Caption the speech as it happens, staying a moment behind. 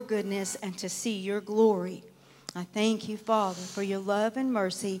goodness and to see your glory. I thank you, Father, for your love and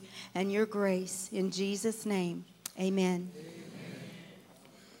mercy and your grace. In Jesus' name, amen.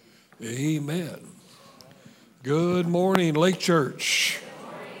 Amen. Good morning, Lake Church.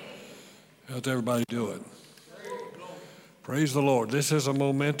 How's everybody doing? Praise the Lord. This is a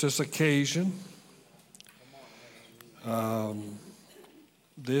momentous occasion.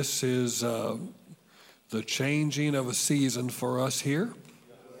 This is the changing of a season for us here.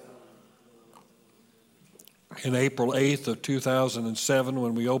 In April 8th of 2007,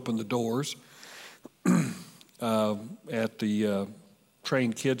 when we opened the doors at the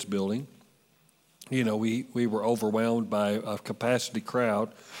Trained Kids building, we were overwhelmed by a capacity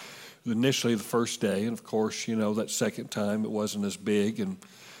crowd initially the first day. And of course, that second time it wasn't as big.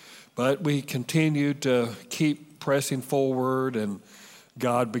 But we continued to keep pressing forward, and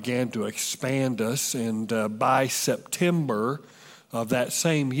God began to expand us. And by September of that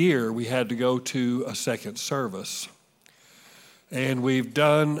same year, we had to go to a second service. And we've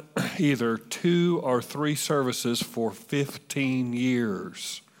done either 2 or 3 services for 15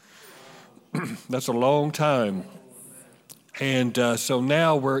 years. That's a long time. And so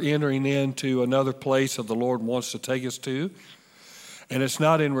now we're entering into another place that the Lord wants to take us to. And it's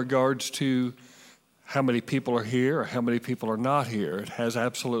not in regards to how many people are here or how many people are not here. It has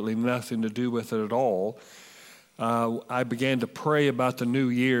absolutely nothing to do with it at all. I began to pray about the new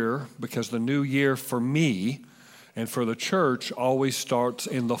year because the new year for me and for the church always starts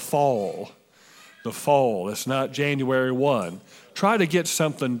in the fall. The fall. It's not January 1. Try to get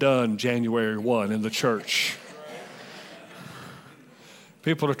something done January 1 in the church.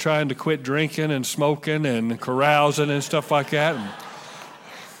 People are trying to quit drinking and smoking and carousing and stuff like that. And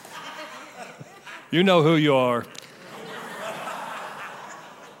you know who you are.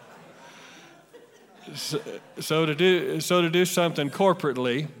 So to do something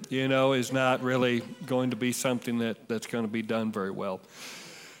corporately, is not really going to be something that's going to be done very well.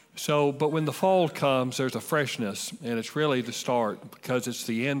 So, but when the fall comes, there's a freshness, and it's really the start because it's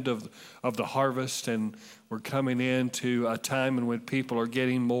the end of the harvest, and we're coming into a time in when people are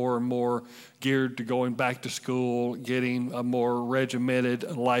getting more and more geared to going back to school, getting a more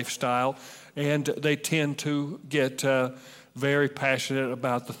regimented lifestyle, and they tend to get very passionate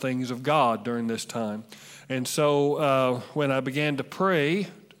about the things of God during this time. And so when I began to pray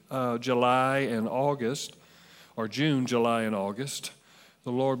July and August, or June, July, and August,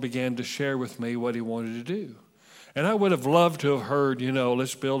 the Lord began to share with me what He wanted to do. And I would have loved to have heard,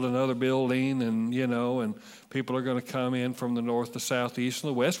 let's build another building and people are going to come in from the north, the south, the east, and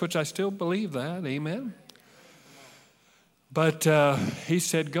the west, which I still believe that. Amen. But He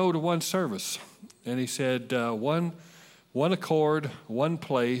said, go to one service. And He said, one accord, one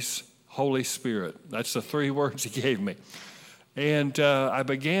place, Holy Spirit. That's the 3 words He gave me. And I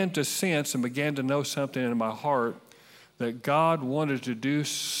began to sense and began to know something in my heart that God wanted to do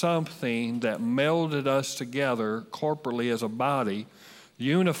something that melded us together corporately as a body,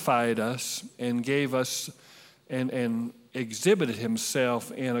 unified us, and gave us and exhibited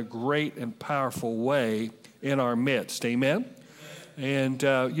Himself in a great and powerful way in our midst. Amen? And,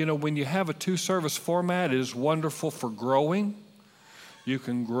 when you have a 2-service format, it is wonderful for growing. You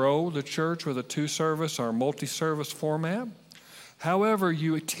can grow the church with a 2-service or multi-service format. However,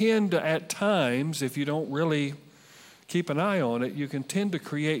 you tend to, at times, if you don't really keep an eye on it, you can tend to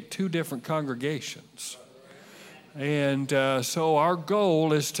create 2 different congregations. And so our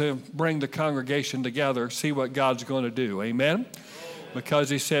goal is to bring the congregation together, see what God's going to do. Amen? Because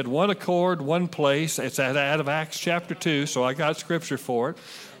He said, one accord, one place. It's out of Acts chapter 2, so I got scripture for it.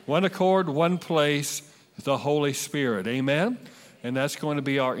 One accord, one place, the Holy Spirit. Amen? And that's going to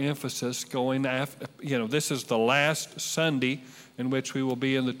be our emphasis going after. This is the last Sunday in which we will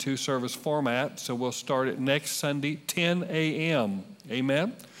be in the 2-service format. So we'll start it next Sunday, 10 a.m.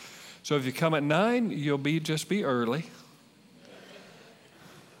 Amen? So if you come at 9, you'll just be early.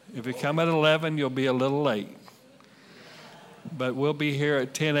 If you come at 11, you'll be a little late. But we'll be here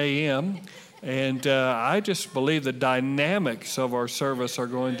at 10 a.m. And I just believe the dynamics of our service are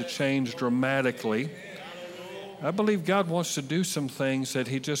going to change dramatically. I believe God wants to do some things that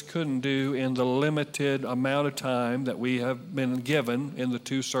He just couldn't do in the limited amount of time that we have been given in the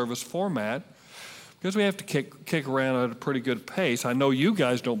 2-service format, because we have to kick around at a pretty good pace. I know you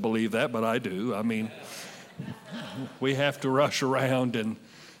guys don't believe that, but I do. I mean, we have to rush around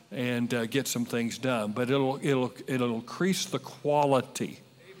and get some things done, but it'll increase the quality.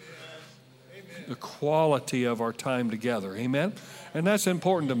 The quality of our time together. Amen? And that's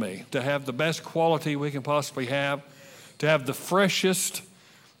important to me, to have the best quality we can possibly have, to have the freshest,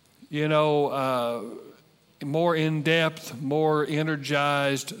 more in-depth, more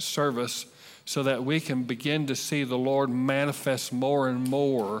energized service so that we can begin to see the Lord manifest more and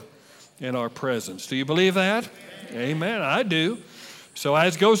more in our presence. Do you believe that? Amen. I do. So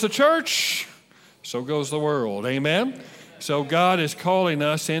as goes the church, so goes the world. Amen. So God is calling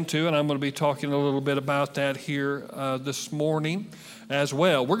us into, and I'm going to be talking a little bit about that here this morning as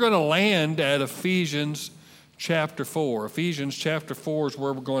well. We're going to land at Ephesians chapter 4. Ephesians chapter 4 is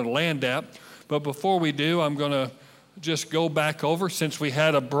where we're going to land at. But before we do, I'm going to just go back over, since we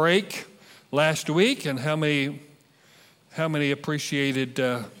had a break last week, and how many appreciated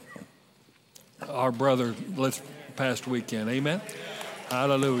our brother past weekend. Amen.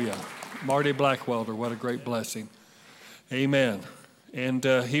 Hallelujah. Marty Blackwelder, what a great blessing. Amen. And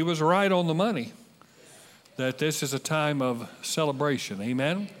he was right on the money that this is a time of celebration.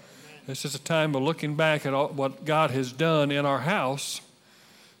 Amen. This is a time of looking back at what God has done in our house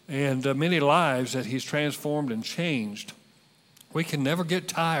and many lives that he's transformed and changed. We can never get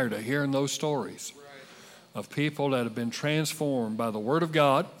tired of hearing those stories of people that have been transformed by the Word of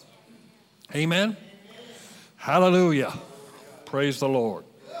God. Amen. Hallelujah. Praise the Lord.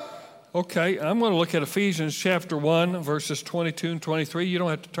 Okay, I'm going to look at Ephesians chapter 1, verses 22 and 23. You don't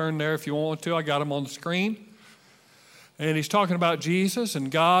have to turn there if you want to. I got them on the screen. And he's talking about Jesus,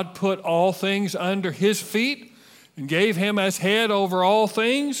 and God put all things under his feet and gave him as head over all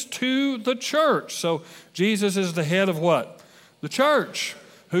things to the church. So Jesus is the head of what? The church.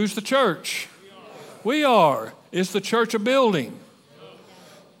 Who's the church? We are. Is the church a building?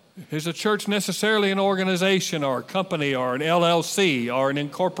 Is the church necessarily an organization or a company or an LLC or an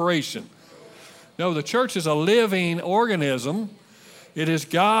incorporation? No, the church is a living organism. It is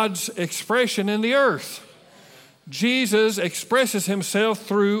God's expression in the earth. Jesus expresses himself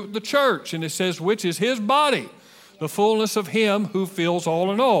through the church, and it says, which is his body, the fullness of him who fills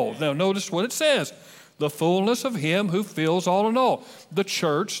all in all. Now notice what it says. The fullness of him who fills all in all. The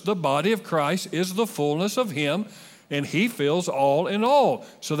church, the body of Christ, is the fullness of him, and he fills all in all.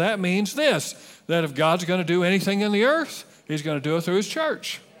 So that means this, that if God's going to do anything in the earth, he's going to do it through his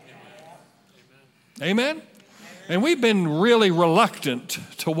church. Amen? And we've been really reluctant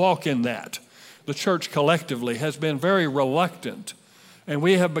to walk in that. The church collectively has been very reluctant, and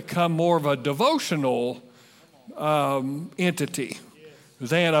we have become more of a devotional entity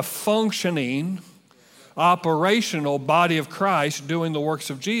than a functioning, operational body of Christ doing the works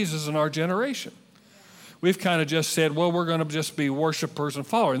of Jesus in our generation. We've kind of just said, well, we're going to just be worshipers and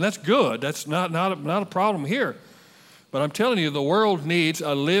followers. And that's good. That's not a problem here. But I'm telling you, the world needs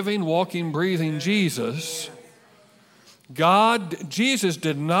a living, walking, breathing Jesus. Jesus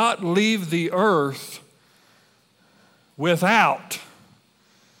did not leave the earth without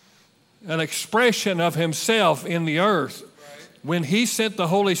an expression of himself in the earth. When he sent the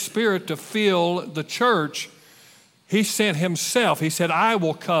Holy Spirit to fill the church, he sent himself. He said, I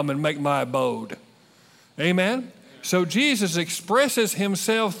will come and make my abode. Amen? So Jesus expresses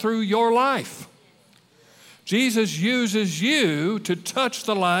himself through your life. Jesus uses you to touch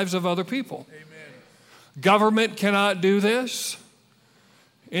the lives of other people. Amen. Government cannot do this.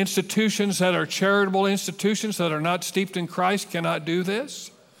 Institutions that are charitable institutions that are not steeped in Christ cannot do this.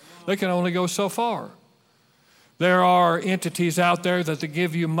 They can only go so far. There are entities out there that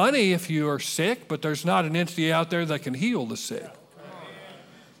give you money if you are sick, but there's not an entity out there that can heal the sick.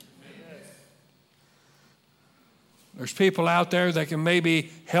 There's people out there that can maybe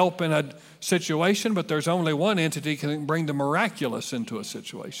help in a situation, but there's only one entity that can bring the miraculous into a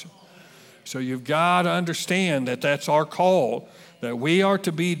situation. So you've got to understand that that's our call, that we are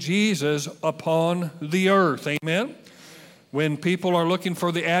to be Jesus upon the earth. Amen? When people are looking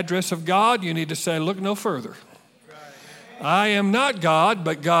for the address of God, you need to say, look no further. I am not God,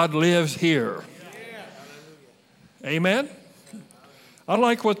 but God lives here. Amen? I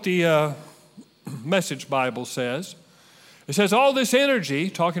like what the Message Bible says. It says, all this energy,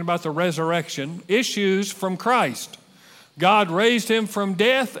 talking about the resurrection, issues from Christ. God raised him from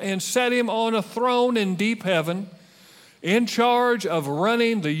death and set him on a throne in deep heaven, in charge of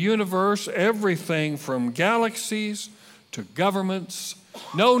running the universe, everything from galaxies to governments,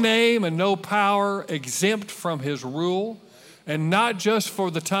 no name and no power exempt from his rule, and not just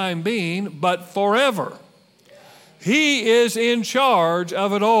for the time being, but forever. He is in charge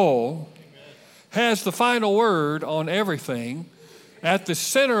of it all, has the final word on everything. At the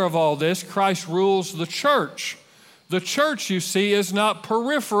center of all this, Christ rules the church. The church, you see, is not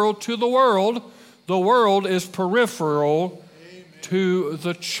peripheral to the world. The world is peripheral to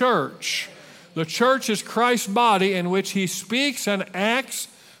the church. The church is Christ's body in which he speaks and acts,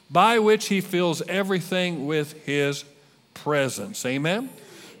 by which he fills everything with his presence. Amen?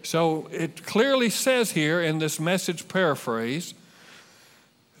 So it clearly says here in this Message paraphrase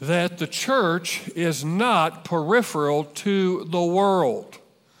that the church is not peripheral to the world.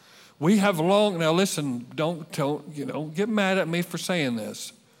 We have long, now listen, don't get mad at me for saying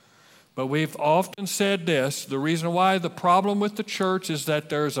this, but we've often said this: the reason why the problem with the church is that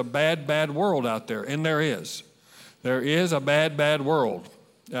there's a bad, bad world out there, and there is. There is a bad, bad world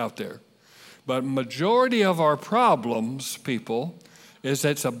out there. But majority of our problems, people, is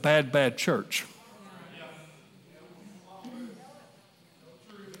that it's a bad, bad church.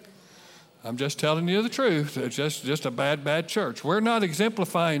 I'm just telling you the truth. It's just a bad, bad church. We're not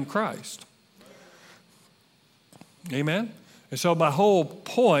exemplifying Christ. Amen? And so my whole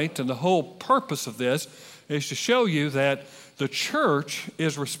point and the whole purpose of this is to show you that the church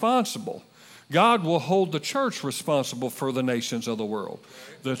is responsible. God will hold the church responsible for the nations of the world.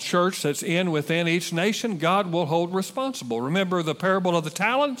 The church that's within each nation, God will hold responsible. Remember the parable of the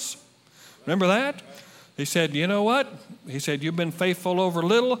talents? Remember that? He said, you know what? He said, you've been faithful over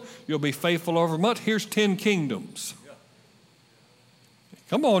little, you'll be faithful over much. Here's 10 kingdoms.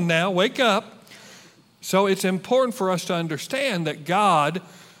 Come on now, wake up. So it's important for us to understand that God,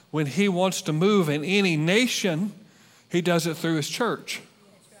 when he wants to move in any nation, he does it through his church.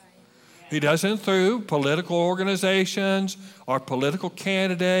 He doesn't through political organizations or political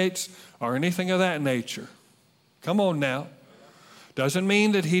candidates or anything of that nature. Come on now. Doesn't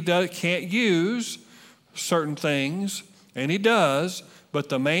mean that he can't use certain things, and he does, but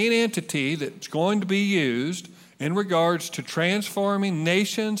the main entity that's going to be used in regards to transforming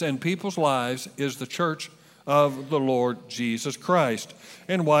nations and people's lives is the church of the Lord Jesus Christ.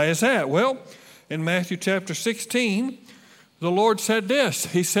 And why is that? Well, in Matthew chapter 16, the Lord said this.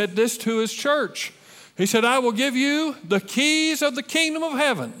 He said this to his church. He said, I will give you the keys of the kingdom of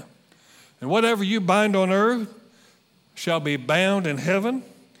heaven. And whatever you bind on earth shall be bound in heaven.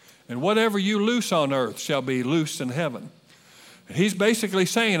 And whatever you loose on earth shall be loosed in heaven. And he's basically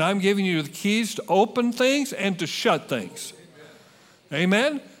saying, I'm giving you the keys to open things and to shut things.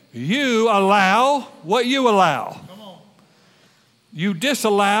 Amen? You allow what you allow. You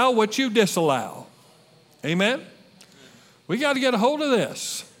disallow what you disallow. Amen? We got to get a hold of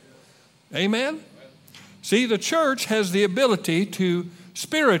this. Amen? See, the church has the ability to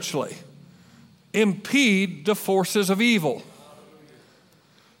spiritually impede the forces of evil.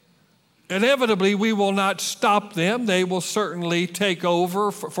 Inevitably, we will not stop them. They will certainly take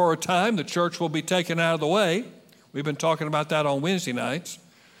over for a time. The church will be taken out of the way. We've been talking about that on Wednesday nights.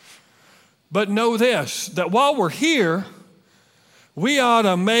 But know this, that while we're here, we ought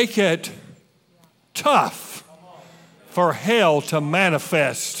to make it tough for hell to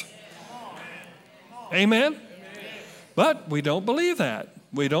manifest. Amen? But we don't believe that.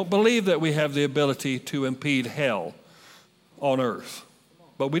 We don't believe that we have the ability to impede hell on earth.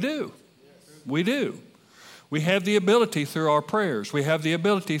 But we do. We do. We have the ability through our prayers. We have the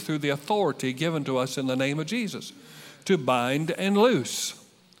ability through the authority given to us in the name of Jesus to bind and loose.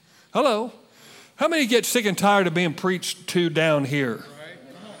 Hello. How many get sick and tired of being preached to down here?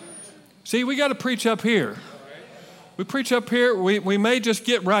 See, we got to preach up here. We preach up here. We may just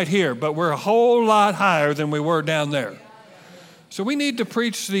get right here, but we're a whole lot higher than we were down there. So we need to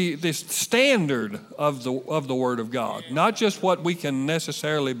preach the standard of the Word of God, not just what we can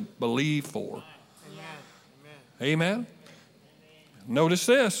necessarily believe for. Amen? Notice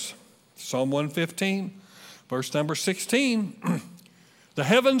this, Psalm 115, verse number 16. The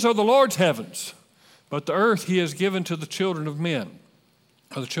heavens are the Lord's heavens, but the earth he has given to the children of men,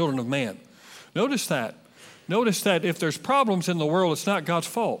 or the children of man. Notice that. Notice that if there's problems in the world, it's not God's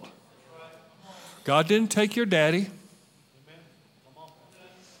fault. God didn't take your daddy.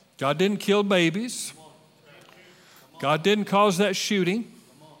 God didn't kill babies. God didn't cause that shooting.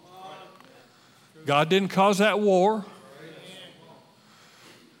 God didn't cause that war.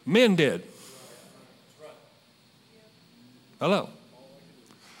 Men did. Hello.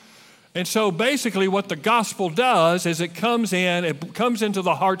 And so basically what the gospel does is it comes into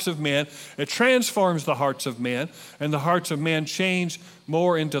the hearts of men, it transforms the hearts of men, and the hearts of men change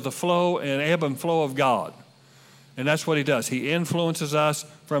more into the flow and ebb and flow of God. And that's what he does. He influences us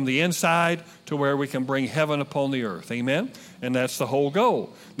from the inside to where we can bring heaven upon the earth. Amen? And that's the whole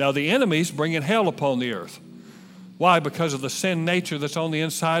goal. Now the enemy's bringing hell upon the earth. Why? Because of the sin nature that's on the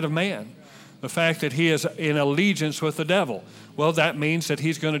inside of man. The fact that he is in allegiance with the devil. Well, that means that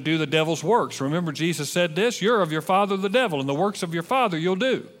he's going to do the devil's works. Remember, Jesus said this, you're of your father the devil, and the works of your father you'll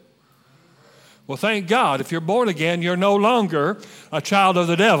do. Well, thank God, if you're born again, you're no longer a child of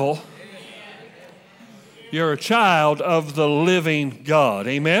the devil. You're a child of the living God.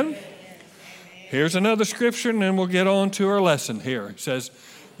 Amen? Here's another scripture, and then we'll get on to our lesson here. It says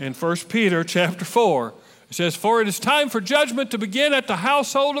in 1 Peter chapter 4. It says, for it is time for judgment to begin at the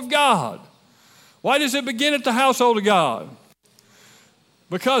household of God. Why does it begin at the household of God?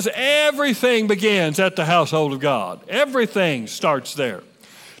 Because everything begins at the household of God. Everything starts there.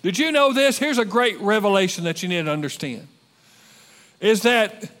 Did you know this? Here's a great revelation that you need to understand. Is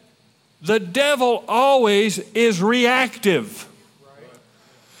that the devil always is reactive.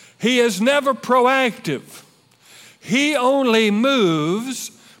 He is never proactive. He only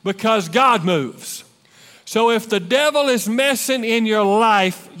moves because God moves. So if the devil is messing in your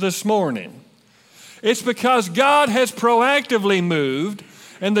life this morning, it's because God has proactively moved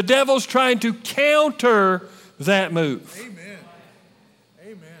and the devil's trying to counter that move. Amen.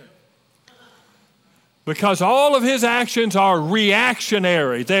 Amen. Because all of his actions are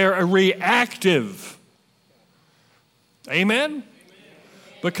reactionary. They're reactive. Amen?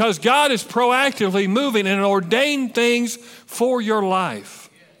 Because God is proactively moving and ordained things for your life.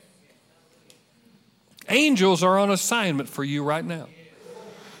 Angels are on assignment for you right now.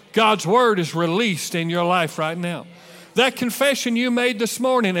 God's word is released in your life right now. That confession you made this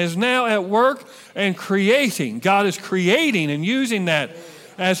morning is now at work and creating. God is creating and using that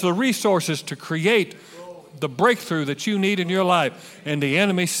as the resources to create the breakthrough that you need in your life. And the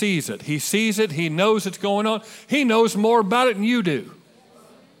enemy sees it. He sees it. He knows it's going on. He knows more about it than you do.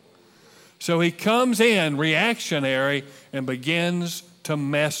 So he comes in reactionary and begins to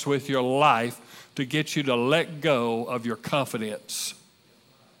mess with your life to get you to let go of your confidence.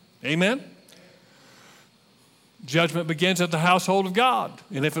 Amen? Judgment begins at the household of God.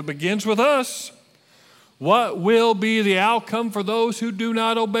 And if it begins with us, what will be the outcome for those who do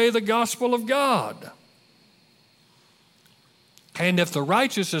not obey the gospel of God? And if the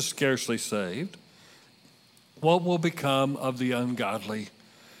righteous is scarcely saved, what will become of the ungodly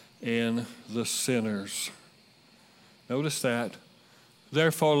and the sinners? Notice that.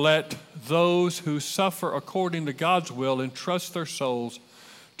 Therefore, let those who suffer according to God's will entrust their souls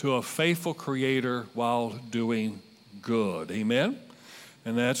to a faithful Creator while doing good. Amen?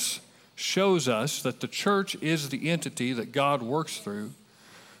 And that shows us that the church is the entity that God works through.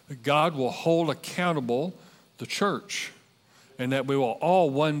 That God will hold accountable the church. And that we will all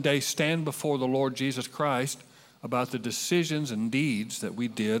one day stand before the Lord Jesus Christ about the decisions and deeds that we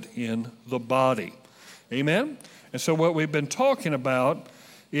did in the body. Amen? And so what we've been talking about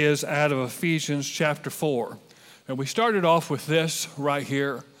is out of Ephesians chapter 4. And we started off with this right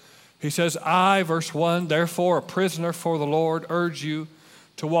here. He says, I, verse 1, therefore a prisoner for the Lord, urge you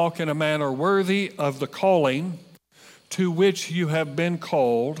to walk in a manner worthy of the calling to which you have been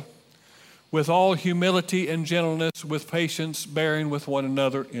called, with all humility and gentleness, with patience, bearing with one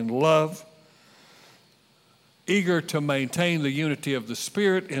another in love, eager to maintain the unity of the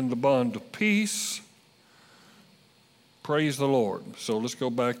Spirit in the bond of peace. Praise the Lord. So let's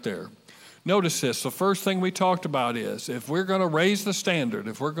go back there. Notice this. The first thing we talked about is if we're going to raise the standard,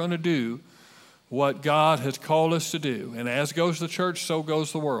 if we're going to do what God has called us to do, and as goes the church, so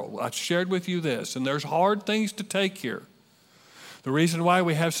goes the world. I shared with you this, and there's hard things to take here. The reason why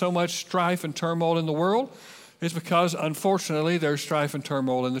we have so much strife and turmoil in the world is because, unfortunately, there's strife and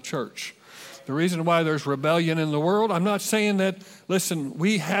turmoil in the church. The reason why there's rebellion in the world, I'm not saying that, listen,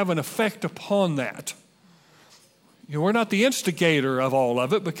 we have an effect upon that. You know, we're not the instigator of all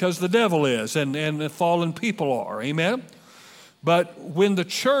of it because the devil is and the fallen people are. Amen? But when the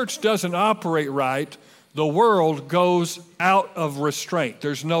church doesn't operate right, the world goes out of restraint.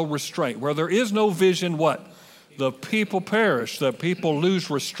 There's no restraint. Where there is no vision, what? The people perish. The people lose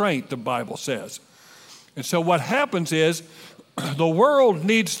restraint, the Bible says. And so what happens is the world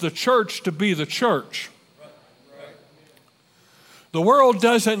needs the church to be the church. The world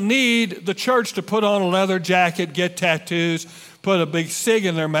doesn't need the church to put on a leather jacket, get tattoos, put a big cig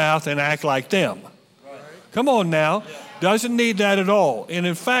in their mouth, and act like them. Come on now. Doesn't need that at all. And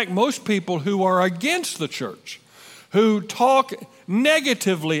in fact, most people who are against the church, who talk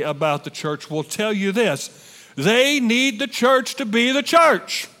negatively about the church, will tell you this. They need the church to be the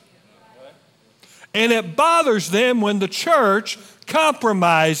church. And it bothers them when the church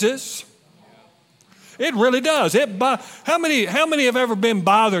compromises. It really does. How many have ever been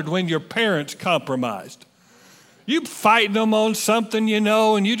bothered when your parents compromised? You fighting them on something, you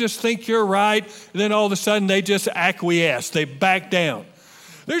know, and you just think you're right, and then all of a sudden they just acquiesce. They back down.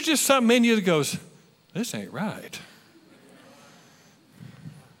 There's just something in you that goes, this ain't right.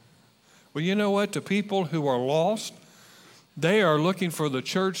 Well, you know what? The people who are lost, they are looking for the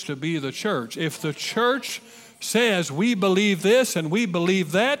church to be the church. If the church says we believe this and we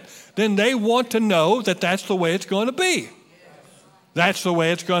believe that, then they want to know that that's the way it's going to be. That's the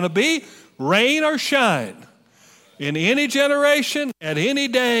way it's going to be, rain or shine. in any generation, at any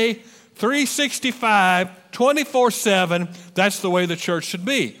day, 365, 24/7. That's the way the church should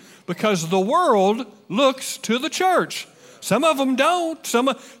be. Because the world looks to the church. Some of them don't. Some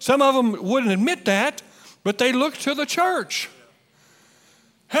of them wouldn't admit that, but they look to the church.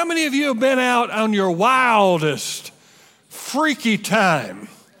 How many of you have been out on your wildest, freaky time?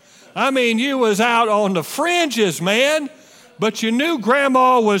 I mean, you was out on the fringes, man, but you knew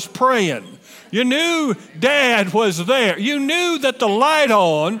Grandma was praying. You knew Dad was there. You knew that the light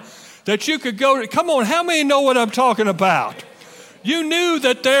on, that you could go. Come on, how many know what I'm talking about? You knew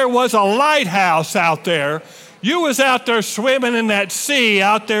that there was a lighthouse out there. You was out there swimming in that sea,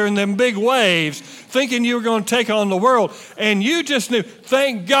 out there in them big waves, thinking you were going to take on the world. And you just knew,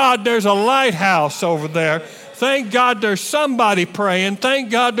 thank God there's a lighthouse over there. Thank God there's somebody praying.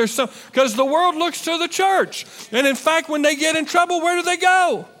 Thank God there's some, because the world looks to the church. And in fact, when they get in trouble, where do they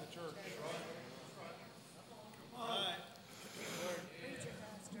go?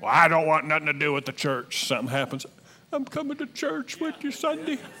 Well, I don't want nothing to do with the church. Something happens. I'm coming to church with you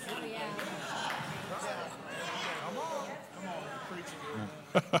Sunday.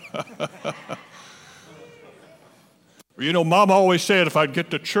 Well, you know, Mom always said if I'd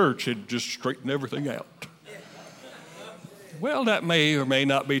get to church, it'd just straighten everything out. Well, that may or may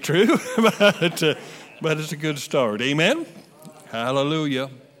not be true, but it's a good start. Amen? Hallelujah.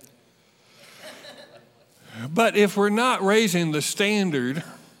 But if we're not raising the standard,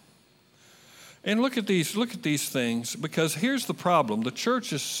 and look at these things, because here's the problem. The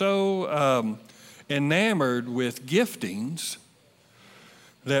church is so enamored with giftings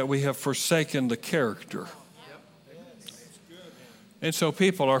that we have forsaken the character. And so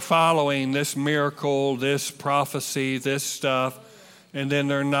people are following this miracle, this prophecy, this stuff, and then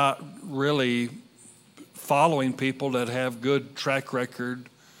they're not really following people that have good track record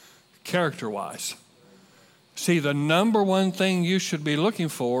character-wise. See, the number one thing you should be looking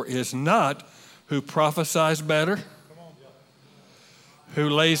for is not who prophesies better, who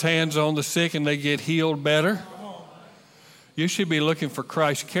lays hands on the sick and they get healed better. You should be looking for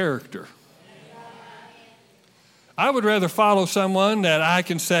Christ's character. I would rather follow someone that I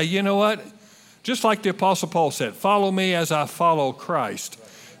can say, you know what? Just like the Apostle Paul said, follow me as I follow Christ.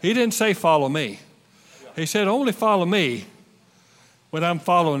 He didn't say follow me. He said only follow me when I'm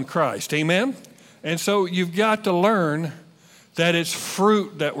following Christ. Amen? And so you've got to learn that it's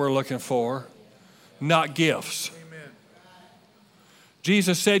fruit that we're looking for, not gifts. Amen.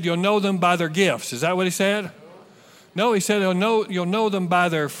 Jesus said you'll know them by their gifts. Is that what he said? No, he said you'll know them by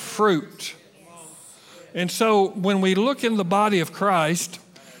their fruit. And so when we look in the body of Christ,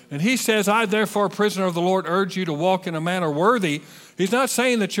 and he says, I therefore, prisoner of the Lord, urge you to walk in a manner worthy, he's not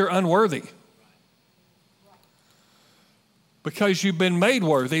saying that you're unworthy. Because you've been made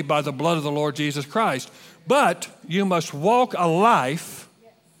worthy by the blood of the Lord Jesus Christ. But you must walk a life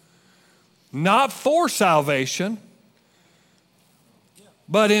not for salvation,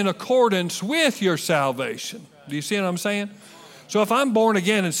 but in accordance with your salvation. Do you see what I'm saying? So if I'm born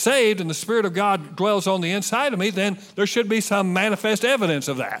again and saved and the Spirit of God dwells on the inside of me, then there should be some manifest evidence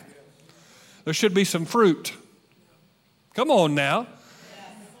of that. There should be some fruit. Come on now.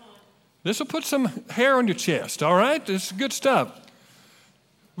 This will put some hair on your chest, all right? This is good stuff.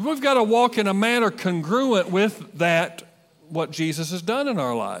 We've got to walk in a manner congruent with that, what Jesus has done in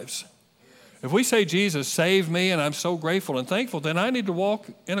our lives. If we say, Jesus saved me and I'm so grateful and thankful, then I need to walk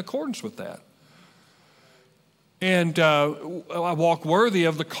in accordance with that. And I walk worthy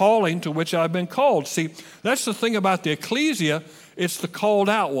of the calling to which I've been called. See, that's the thing about the ecclesia. It's the called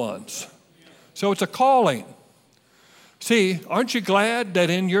out ones. So it's a calling. See, aren't you glad that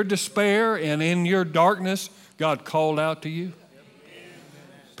in your despair and in your darkness, God called out to you?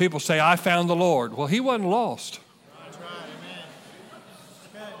 People say, I found the Lord. Well, he wasn't lost.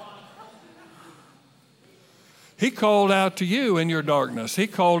 He called out to you in your darkness. He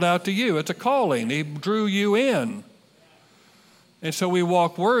called out to you. It's a calling. He drew you in. And so we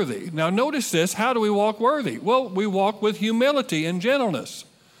walk worthy. Now notice this. How do we walk worthy? Well, we walk with humility and gentleness,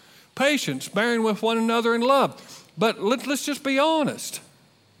 patience, bearing with one another in love. But let's just be honest.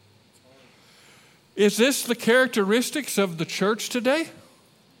 Is this the characteristics of the church today?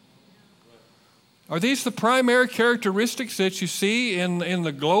 Are these the primary characteristics that you see in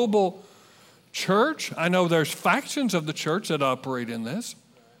the global church? I know there's factions of the church that operate in this,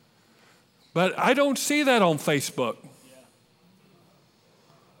 but I don't see that on Facebook.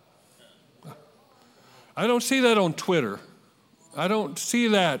 I don't see that on Twitter. I don't see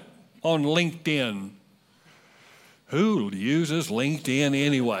that on LinkedIn. Who uses LinkedIn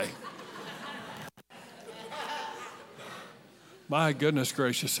anyway? My goodness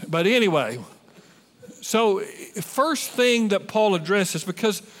gracious. But anyway, So first thing that Paul addresses,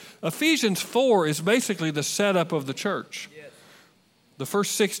 because Ephesians 4 is basically the setup of the church. Yes. The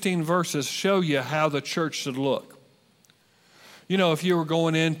first 16 verses show you how the church should look. You know, if you were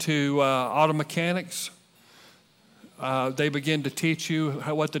going into auto mechanics, they begin to teach you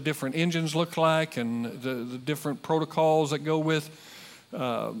what the different engines look like and the different protocols that go with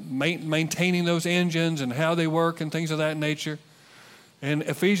maintaining those engines and how they work and things of that nature. And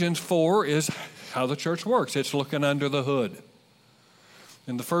Ephesians 4 is how the church works. It's looking under the hood.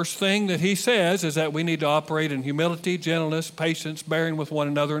 And the first thing that he says is that we need to operate in humility, gentleness, patience, bearing with one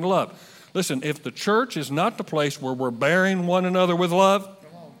another in love. Listen, if the church is not the place where we're bearing one another with love,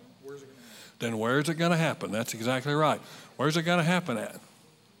 then where is it going to happen? That's exactly right. Where's it going to happen at?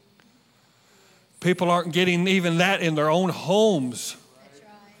 People aren't getting even that in their own homes. That's right.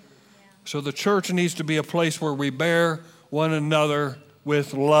 Yeah. So the church needs to be a place where we bear one another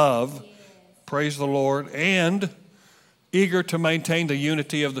with love. Yes. Praise the Lord. And eager to maintain the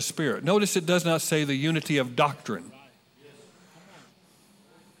unity of the Spirit. Notice it does not say the unity of doctrine.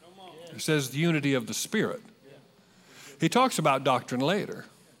 It says the unity of the Spirit. He talks about doctrine later.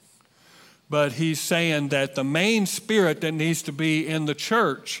 But he's saying that the main spirit that needs to be in the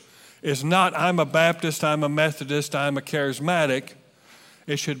church is not I'm a Baptist, I'm a Methodist, I'm a charismatic.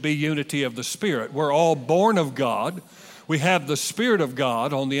 It should be unity of the Spirit. We're all born of God. We have the Spirit of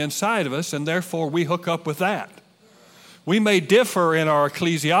God on the inside of us, and therefore we hook up with that. We may differ in our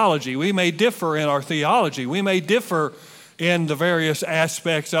ecclesiology. We may differ in our theology. We may differ in the various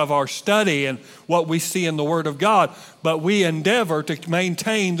aspects of our study and what we see in the Word of God. But we endeavor to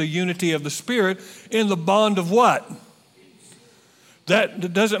maintain the unity of the Spirit in the bond of what?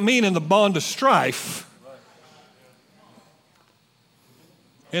 That doesn't mean in the bond of strife.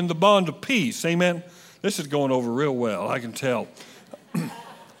 In the bond of peace. Amen? This is going over real well, I can tell.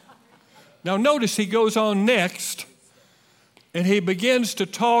 Now notice he goes on next and he begins to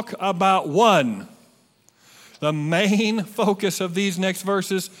talk about one. The main focus of these next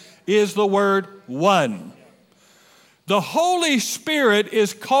verses is the word one. The Holy Spirit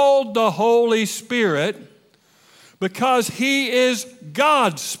is called the Holy Spirit because he is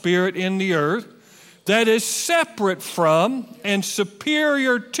God's Spirit in the earth that is separate from and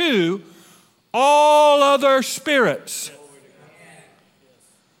superior to all other spirits.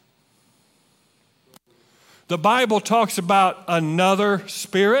 The Bible talks about another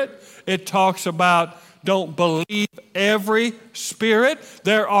spirit. It talks about don't believe every spirit.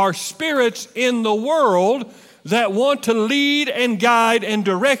 There are spirits in the world that want to lead and guide and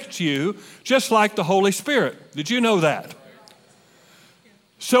direct you just like the Holy Spirit. Did you know that?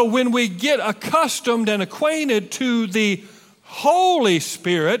 So when we get accustomed and acquainted to the Holy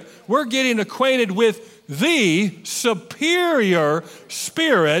Spirit, we're getting acquainted with the superior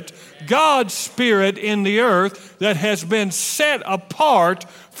spirit, God's Spirit in the earth that has been set apart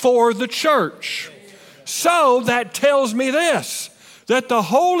for the church. So that tells me this, that the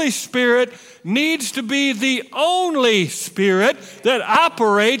Holy Spirit needs to be the only spirit that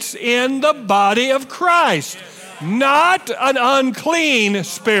operates in the body of Christ. Not an unclean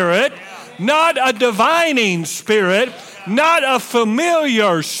spirit, not a divining spirit, not a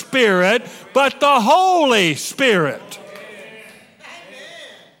familiar spirit, but the Holy Spirit.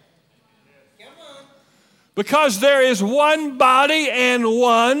 Because there is one body and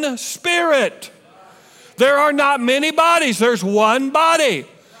one spirit. There are not many bodies. There's one body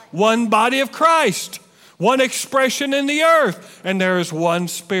of Christ, one expression in the earth, and there is one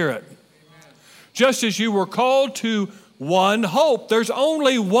Spirit. Just as you were called to one hope, there's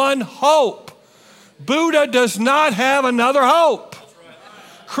only one hope. Buddha does not have another hope.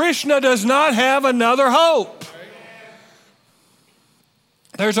 Krishna does not have another hope.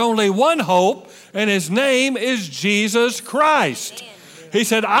 There's only one hope, and his name is Jesus Christ. He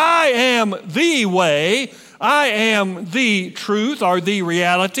said, I am the way, I am the truth or the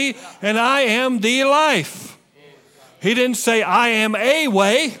reality, and I am the life. He didn't say, I am a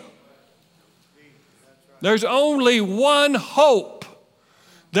way. There's only one hope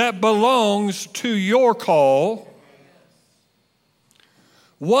that belongs to your call.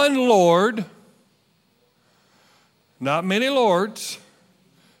 One Lord, not many lords.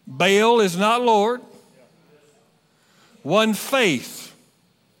 Baal is not Lord. One faith.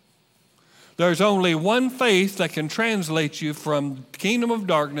 There's only one faith that can translate you from the kingdom of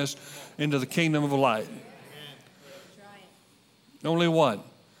darkness into the kingdom of light. Only one.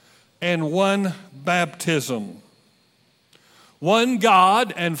 And one baptism. One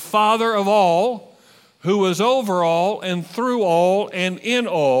God and Father of all, who is over all and through all and in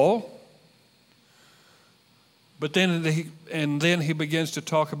all. But then he begins to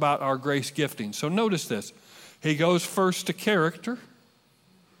talk about our grace gifting. So notice this. He goes first to character.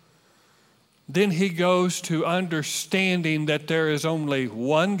 Then he goes to understanding that there is only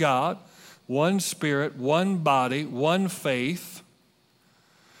one God, one Spirit, one body, one faith.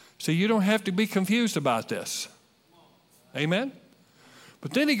 So you don't have to be confused about this. Amen?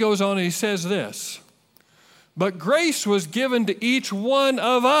 But then he goes on and he says this. But grace was given to each one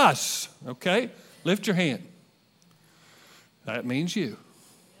of us. Okay? Lift your hand. That means you.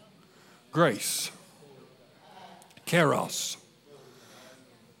 Grace. Kairos.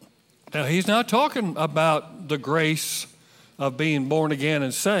 Now, he's not talking about the grace of being born again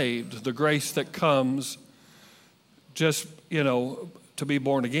and saved, the grace that comes just, to be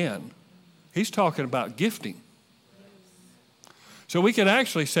born again. He's talking about gifting. So we could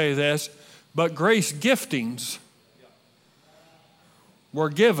actually say this, but grace giftings were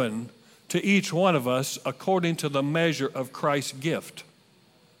given to each one of us according to the measure of Christ's gift.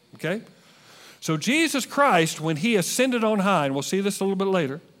 Okay? So Jesus Christ, when he ascended on high, and we'll see this a little bit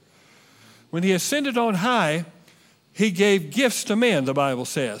later, when he ascended on high, he gave gifts to men, the Bible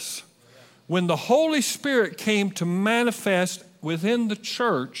says. When the Holy Spirit came to manifest within the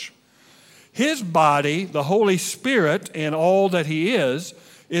church, his body, the Holy Spirit, and all that he is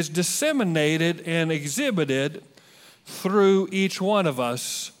disseminated and exhibited through each one of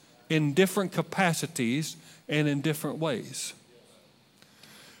us in different capacities and in different ways.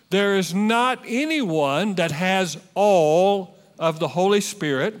 There is not anyone that has all of the Holy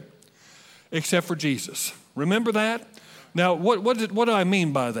Spirit except for Jesus. Remember that? Now, what do I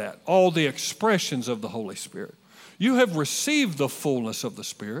mean by that? All the expressions of the Holy Spirit. You have received the fullness of the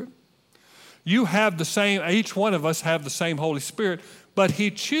Spirit. You have the same, each one of us have the same Holy Spirit, but he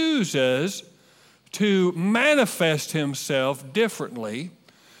chooses to manifest himself differently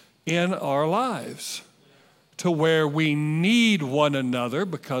in our lives to where we need one another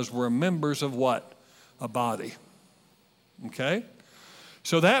because we're members of what? A body. Okay?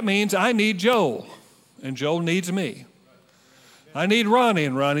 So that means I need Joel, and Joel needs me. I need Ronnie,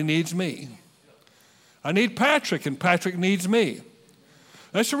 and Ronnie needs me. I need Patrick, and Patrick needs me.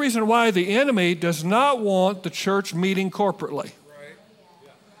 That's the reason why the enemy does not want the church meeting corporately.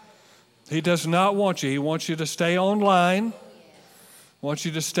 He does not want you. He wants you to stay online, wants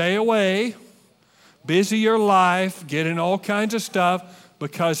you to stay away, busy your life, getting all kinds of stuff,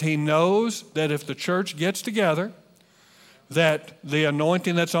 because he knows that if the church gets together, that the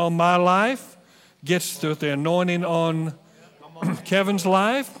anointing that's on my life gets to the anointing on Kevin's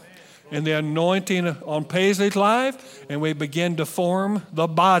life and the anointing on Paisley's life, and we begin to form the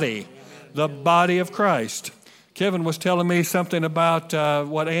body of Christ. Kevin was telling me something about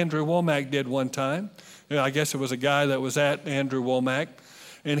what Andrew Womack did one time. I guess it was a guy that was at Andrew Womack,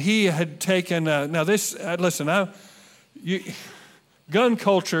 and he had taken, gun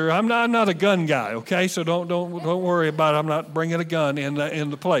culture, I'm not a gun guy, okay? So don't worry about it. I'm not bringing a gun in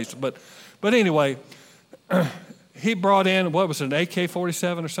the place. But anyway, he brought in, what was it, an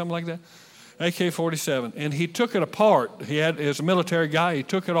AK-47 or something like that? AK-47. And he took it apart. He was a military guy. He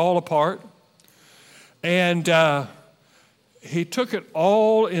took it all apart. And he took it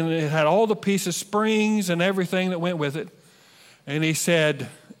all, and it had all the pieces, springs and everything that went with it. And he said,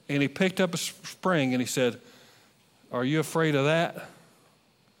 and he picked up a spring and he said, "Are you afraid of that?"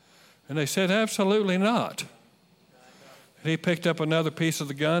 And they said, "Absolutely not." And he picked up another piece of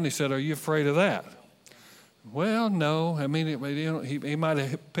the gun. He said, "Are you afraid of that?" Well, no. I mean, he might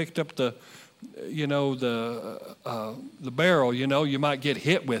have picked up the barrel. You might get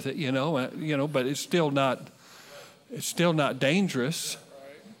hit with it. But it's still not dangerous.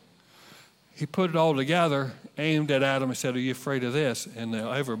 He put it all together, aimed it at him, and said, "Are you afraid of this?" And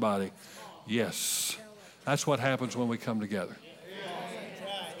everybody, yes. That's what happens when we come together.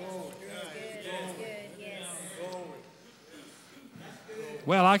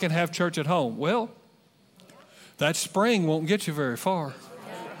 Well, I can have church at home. Well, that spring won't get you very far.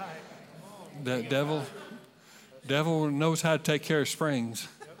 The devil knows how to take care of springs.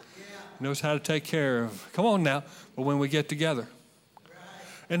 He knows how to take care of, come on now, but when we get together.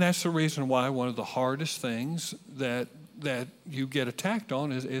 And that's the reason why one of the hardest things that you get attacked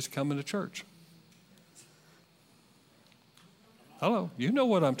on is coming to church. Hello, you know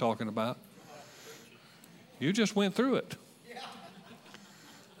what I'm talking about. You just went through it.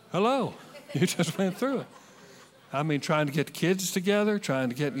 Hello, you just went through it. I mean, trying to get the kids together, trying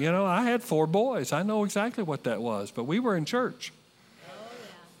to get, I had 4 boys. I know exactly what that was, but we were in church.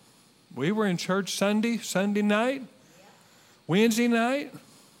 We were in church Sunday night, Wednesday night.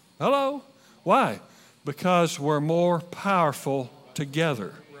 Hello, why? Because we're more powerful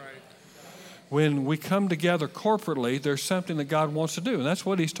together. when we come together corporately, there's something that God wants to do. And that's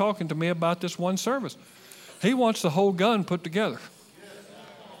what he's talking to me about this one service. He wants the whole gun put together.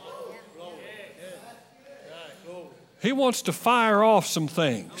 He wants to fire off some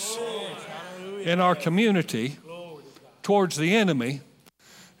things in our community towards the enemy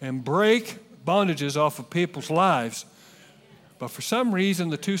and break bondages off of people's lives. But for some reason,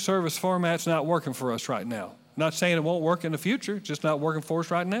 the two-service format's not working for us right now. I'm not saying it won't work in the future, it's just not working for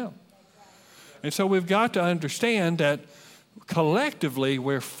us right now. And so we've got to understand that collectively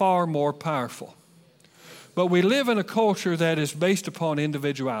we're far more powerful. But we live in a culture that is based upon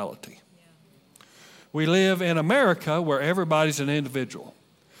individuality. We live in America where everybody's an individual.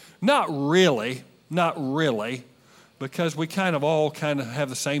 Not really, because we all have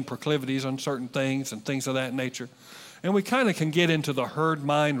the same proclivities on certain things and things of that nature. And we kind of can get into the herd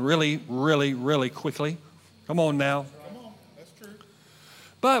mind really, really, really quickly. Come on now. Come on, that's true.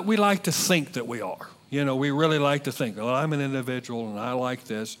 But we like to think that we are. We really like to think, oh, I'm an individual and I like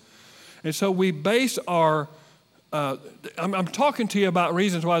this. And so we base our, I'm talking to you about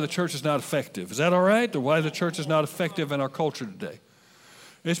reasons why the church is not effective. Is that all right? Or why the church is not effective in our culture today?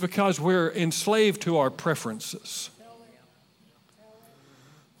 It's because we're enslaved to our preferences.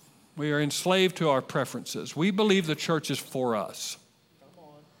 We are enslaved to our preferences. We believe the church is for us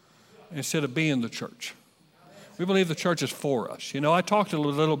instead of being the church. We believe the church is for us. I talked a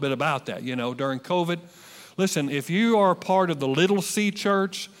little bit about that, during COVID. Listen, if you are a part of the little C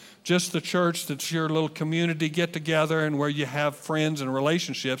church, just the church that's your little community get together and where you have friends and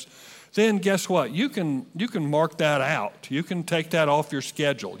relationships, then guess what? You can mark that out. You can take that off your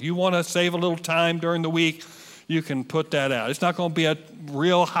schedule. You want to save a little time during the week, you can put that out. It's not going to be a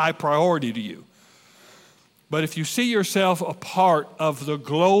real high priority to you. But if you see yourself a part of the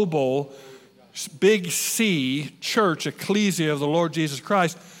global big C church, ecclesia of the Lord Jesus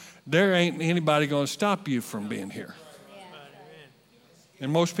Christ, there ain't anybody going to stop you from being here.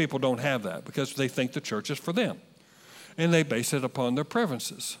 And most people don't have that because they think the church is for them. And they base it upon their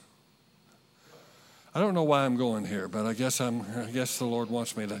preferences. I don't know why I'm going here, but I guess the Lord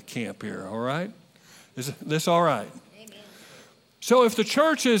wants me to camp here, all right? Is this all right? Amen. So if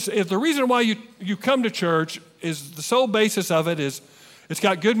the reason why you come to church is the sole basis of it is it's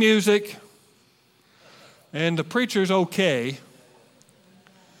got good music and the preacher's okay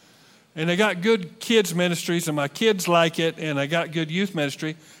and they got good kids ministries and my kids like it and I got good youth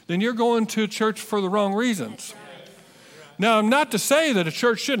ministry, then you're going to church for the wrong reasons. Now, I'm not to say that a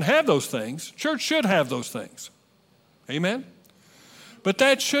church shouldn't have those things. Church should have those things. Amen? But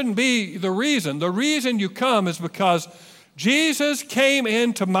that shouldn't be the reason. The reason you come is because Jesus came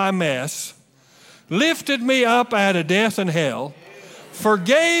into my mess, lifted me up out of death and hell,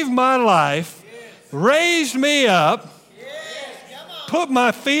 forgave my life, raised me up, put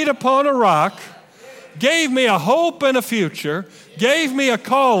my feet upon a rock, gave me a hope and a future, gave me a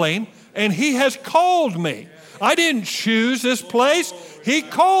calling, and he has called me. I didn't choose this place. He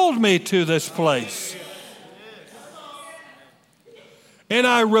called me to this place. And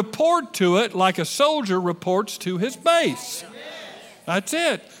I report to it like a soldier reports to his base. That's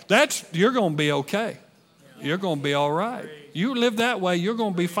it. You're going to be okay. You're going to be all right. You live that way, you're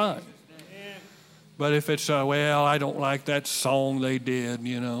going to be fine. But if it's, I don't like that song they did,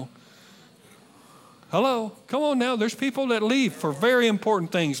 Hello? Come on now. There's people that leave for very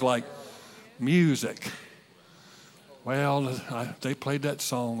important things like music. Well, they played that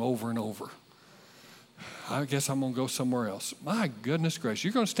song over and over. I guess I'm going to go somewhere else. My goodness gracious.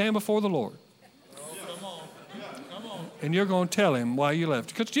 You're going to stand before the Lord. Come on. And you're going to tell him why you left.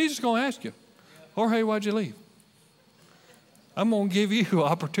 Because Jesus is going to ask you, Jorge, why'd you leave? I'm going to give you an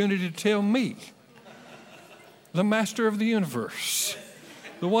opportunity to tell me, the master of the universe,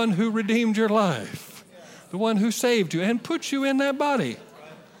 the one who redeemed your life, the one who saved you and put you in that body,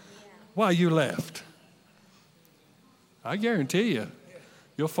 why you left. I guarantee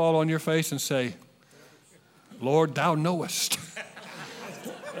you'll fall on your face and say, Lord, thou knowest.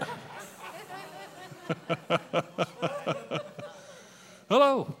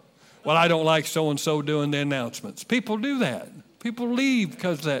 Hello. Well, I don't like so-and-so doing the announcements. People do that. People leave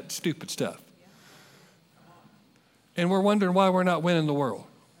because of that stupid stuff. And we're wondering why we're not winning the world.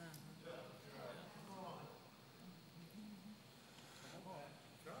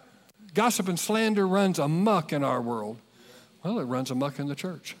 Gossip and slander runs amok in our world. Well, it runs amok in the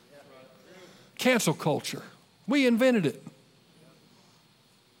church. Cancel culture. We invented it.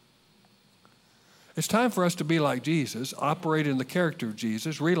 It's time for us to be like Jesus, operate in the character of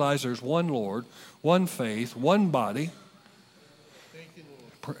Jesus, realize there's one Lord, one faith, one body.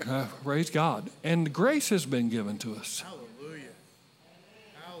 Praise God. And grace has been given to us. Hallelujah.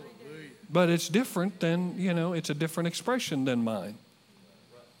 Hallelujah. but it's different than, it's a different expression than mine.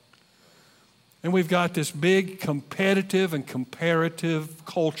 And we've got this big competitive and comparative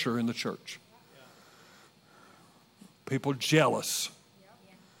culture in the church. People jealous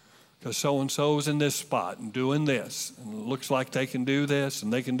because so-and-so's in this spot and doing this, and it looks like they can do this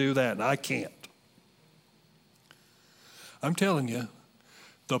and they can do that, and I can't. I'm telling you,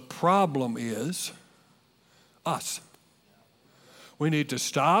 the problem is us. We need to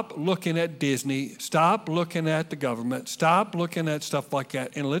stop looking at Disney, stop looking at the government, stop looking at stuff like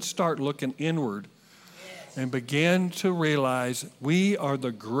that, and let's start looking inward and begin to realize we are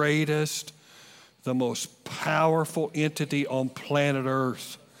the greatest, the most powerful entity on planet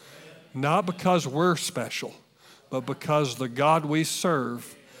Earth. Not because we're special, but because the God we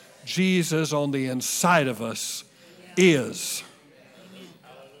serve, Jesus on the inside of us, is.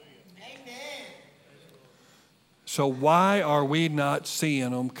 So why are we not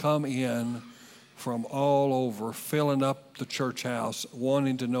seeing them come in from all over, filling up the church house,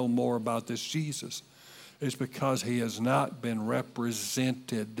 wanting to know more about this Jesus? It's because he has not been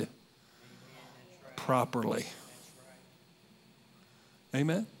represented properly.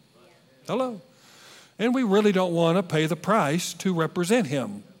 Amen? Hello. And we really don't want to pay the price to represent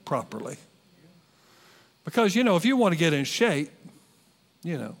him properly. Because, if you want to get in shape,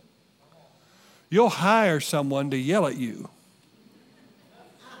 you'll hire someone to yell at you.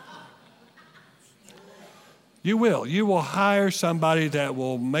 You will. You will hire somebody that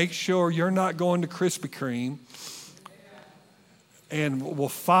will make sure you're not going to Krispy Kreme and will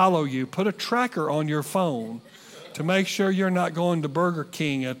follow you. Put a tracker on your phone to make sure you're not going to Burger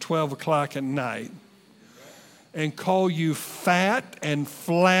King at 12 o'clock at night and call you fat and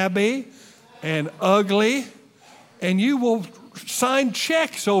flabby and ugly, and you will sign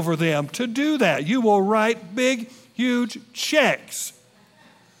checks over them to do that. You will write big, huge checks.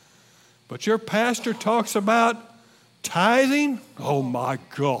 But your pastor talks about tithing? Oh my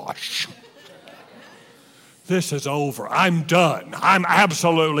gosh. This is over. I'm done. I'm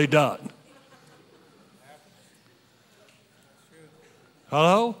absolutely done.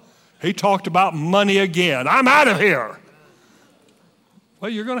 Hello? He talked about money again. I'm out of here.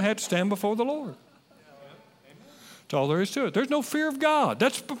 Well, you're going to have to stand before the Lord. That's all there is to it. There's no fear of God.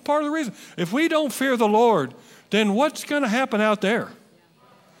 That's part of the reason. If we don't fear the Lord, then what's going to happen out there?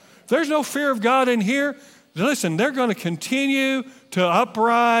 If there's no fear of God in here, listen, they're going to continue to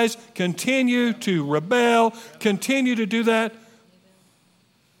uprise, continue to rebel, continue to do that.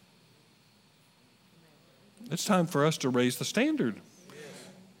 It's time for us to raise the standard.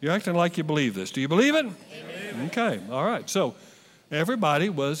 You're acting like you believe this. Do you believe it? Amen. Okay, all right. So everybody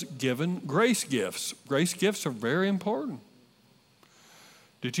was given grace gifts. Grace gifts are very important.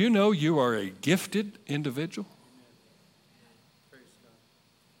 Did you know you are a gifted individual?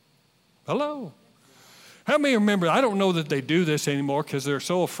 Hello. How many remember, I don't know that they do this anymore because they're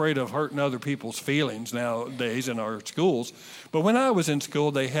so afraid of hurting other people's feelings nowadays in our schools. But when I was in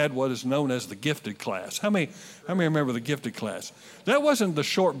school, they had what is known as the gifted class. How many remember the gifted class? That wasn't the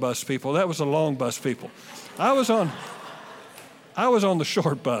short bus people. That was the long bus people. I was on the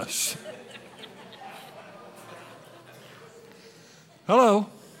short bus. Hello.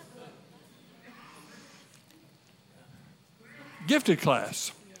 Gifted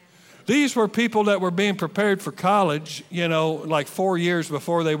class. These were people that were being prepared for college, like 4 years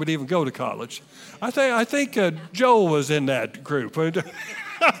before they would even go to college. I think Joel was in that group. I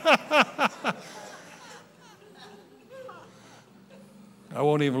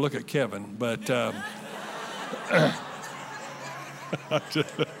won't even look at Kevin, but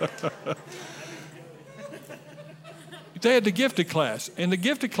they had the gifted class. In the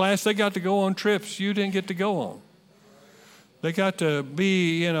gifted class, they got to go on trips you didn't get to go on. They got to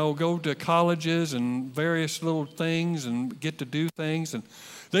go to colleges and various little things and get to do things. And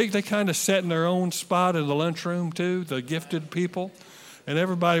they kind of sat in their own spot in the lunchroom too, the gifted people. And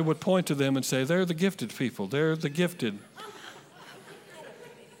everybody would point to them and say, they're the gifted people. They're the gifted.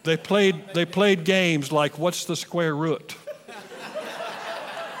 They played games like, what's the square root?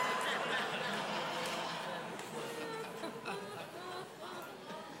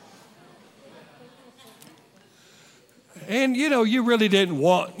 And, you really didn't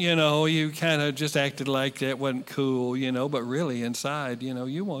want, you kind of just acted like that wasn't cool, but really inside,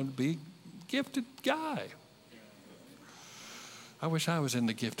 you wanted to be a gifted guy. I wish I was in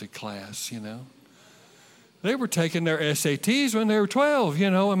the gifted class, They were taking their SATs when they were 12,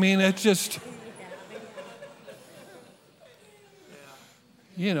 it's just,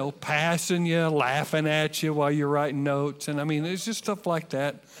 passing you, laughing at you while you're writing notes. And, it's just stuff like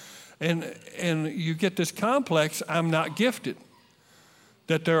that. And you get this complex, I'm not gifted.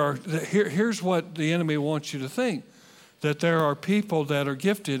 that here's what the enemy wants you to think, that there are people that are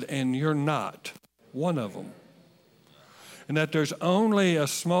gifted and you're not one of them. And that there's only a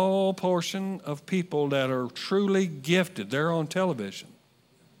small portion of people that are truly gifted. They're on television.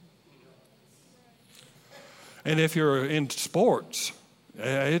 And if you're in sports,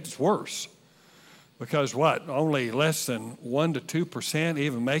 it's worse. Because what? Only less than 1% to 2%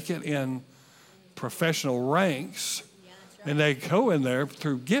 even make it in professional ranks. And they go in there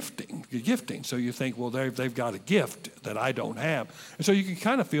through gifting. So you think, well, they've got a gift that I don't have. And so you can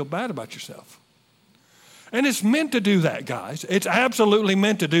kind of feel bad about yourself. And it's meant to do that, guys. It's absolutely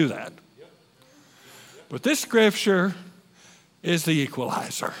meant to do that. But this scripture is the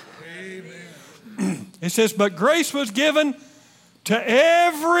equalizer. Amen. It says, but grace was given to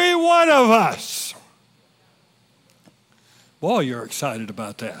every one of us. Boy, you're excited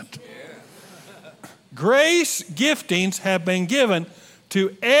about that. Grace giftings have been given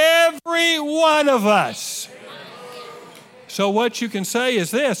to every one of us. So what you can say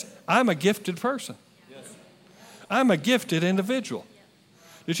is this: I'm a gifted person. I'm a gifted individual.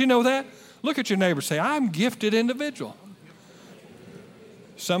 Did you know that? Look at your neighbor, say, I'm a gifted individual.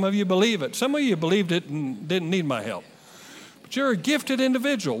 Some of you believe it. Some of you believed it and didn't need my help. But you're a gifted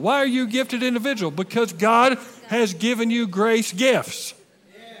individual. Why are you a gifted individual? Because God has given you grace gifts.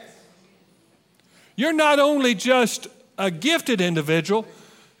 You're not only just a gifted individual,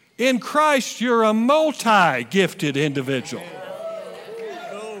 in Christ you're a multi-gifted individual.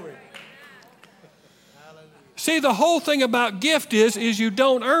 See, the whole thing about gift is you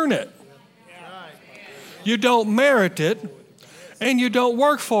don't earn it. You don't merit it, and you don't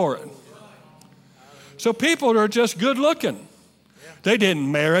work for it. So people are just good looking. They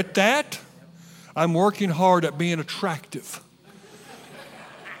didn't merit that. I'm working hard at being attractive.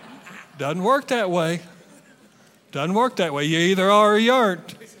 Doesn't work that way. Doesn't work that way. You either are or you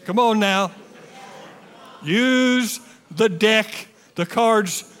aren't. Come on now. Use the deck, the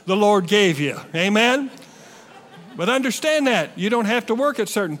cards the Lord gave you. Amen? But understand that. You don't have to work at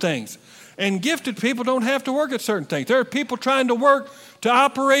certain things. And gifted people don't have to work at certain things. There are people trying to work to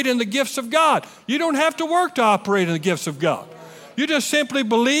operate in the gifts of God. You don't have to work to operate in the gifts of God. You just simply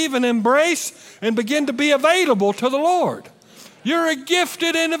believe and embrace and begin to be available to the Lord. You're a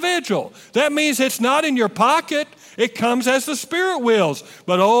gifted individual. That means it's not in your pocket. It comes as the Spirit wills.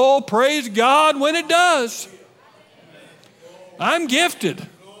 But oh, praise God when it does. I'm gifted.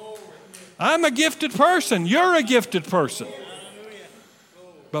 I'm a gifted person. You're a gifted person.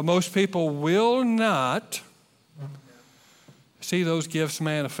 But most people will not see those gifts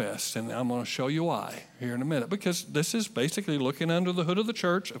manifest. And I'm going to show you why here in a minute. Because this is basically looking under the hood of the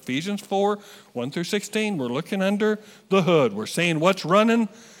church. Ephesians 4, 1 through 16. We're looking under the hood. We're seeing what's running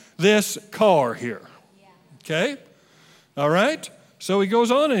this car here. Okay? All right? So he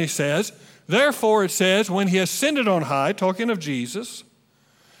goes on and he says, therefore it says, when he ascended on high, talking of Jesus,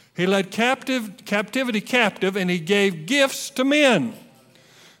 he led captivity captive, and he gave gifts to men.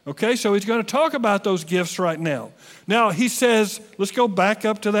 Okay, so he's going to talk about those gifts right now. Now, he says, let's go back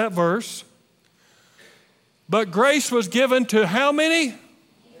up to that verse. But grace was given to how many?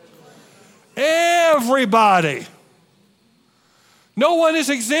 Everybody. No one is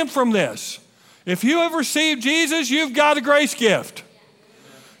exempt from this. If you have received Jesus, you've got a grace gift.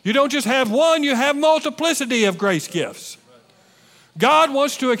 You don't just have one, you have multiplicity of grace gifts. God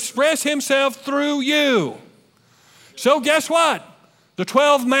wants to express himself through you. So guess what? The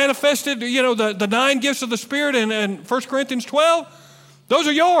 12 manifested, the 9 gifts of the Spirit in 1 Corinthians 12, those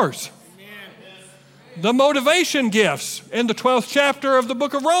are yours. Amen. The motivation gifts in the 12th chapter of the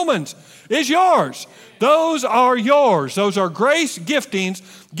book of Romans is yours. Those are yours. Those are grace giftings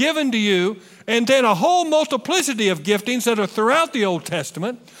given to you, and then a whole multiplicity of giftings that are throughout the Old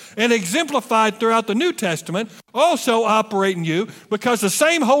Testament and exemplified throughout the New Testament also operate in you, because the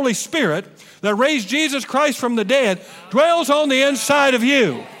same Holy Spirit that raised Jesus Christ from the dead dwells on the inside of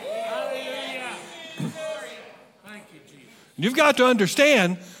you. You've got to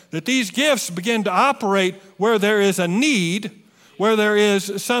understand that these gifts begin to operate where there is a need, where there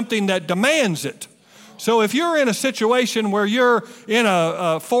is something that demands it. So if you're in a situation where you're in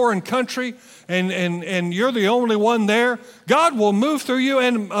a foreign country and you're the only one there, God will move through you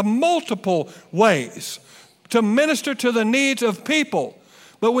in multiple ways to minister to the needs of people.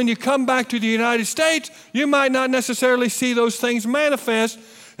 But when you come back to the United States, you might not necessarily see those things manifest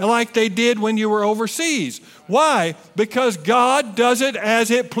like they did when you were overseas. Why? Because God does it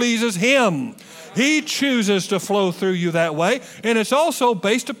as it pleases him. He chooses to flow through you that way, and it's also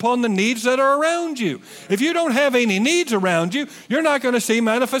based upon the needs that are around you. If you don't have any needs around you, you're not going to see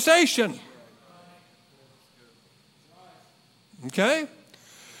manifestation. Okay?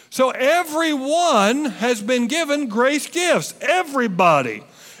 So everyone has been given grace gifts. Everybody.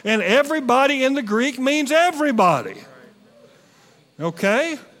 And everybody in the Greek means everybody.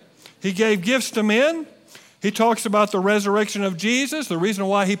 Okay? He gave gifts to men. He talks about the resurrection of Jesus. The reason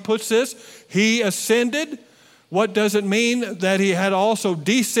why he puts this, he ascended. What does it mean that he had also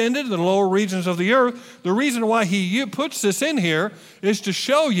descended in the lower regions of the earth? The reason why he puts this in here is to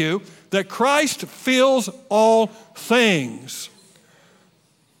show you that Christ fills all things.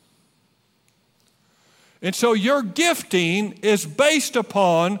 And so your gifting is based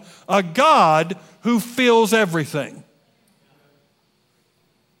upon a God who fills everything.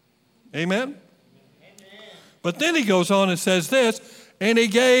 Amen? But then he goes on and says this, and he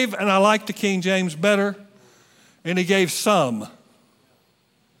gave, and I like the King James better, and he gave some,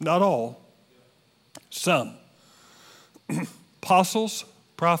 not all, some. Apostles,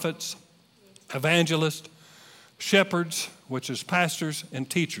 prophets, evangelists, shepherds, which is pastors, and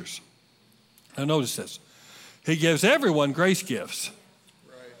teachers. Now notice this. He gives everyone grace gifts,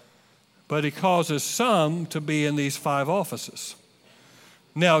 but he causes some to be in these 5 offices.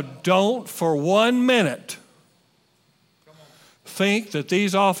 Now don't for 1 minute think that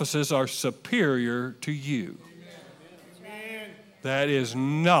these offices are superior to you. Amen. That is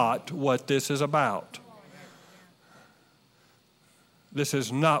not what this is about. This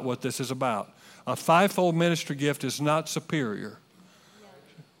is not what this is about. A 5-fold ministry gift is not superior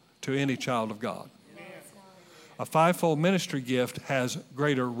to any child of God. A 5-fold ministry gift has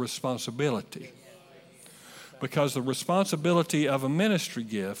greater responsibility, because the responsibility of a ministry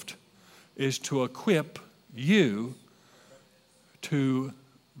gift is to equip you to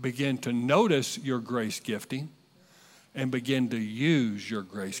begin to notice your grace gifting and begin to use your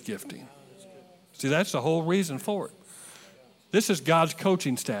grace gifting. See, that's the whole reason for it. This is God's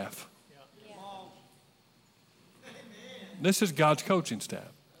coaching staff. This is God's coaching staff.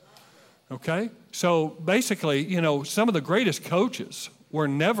 Okay? So basically, some of the greatest coaches were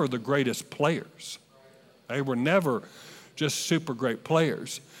never the greatest players. They were never just super great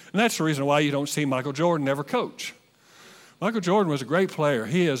players. And that's the reason why you don't see Michael Jordan ever coach. Michael Jordan was a great player.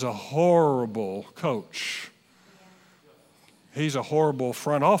 He is a horrible coach. He's a horrible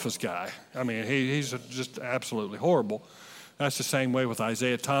front office guy. I mean, he's just absolutely horrible. That's the same way with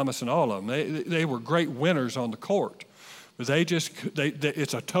Isaiah Thomas and all of them. They were great winners on the court. But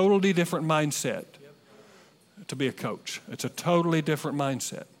it's a totally different mindset to be a coach. It's a totally different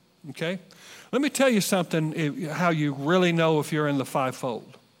mindset. Okay? Let me tell you something, how you really know if you're in the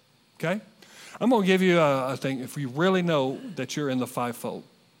 5-fold. Okay? I'm going to give you a thing if you really know that you're in the 5-fold.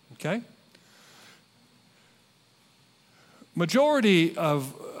 Okay? Majority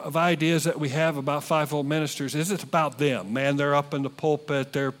of ideas that we have about 5-fold ministers is it's about them. Man, they're up in the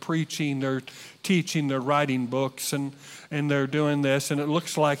pulpit, they're preaching, they're teaching, they're writing books, and they're doing this, and it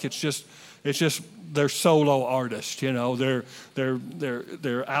looks like it's just they're solo artists, They're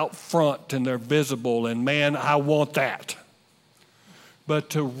out front and they're visible, and man, I want that. But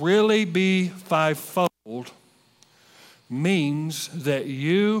to really be 5-fold means that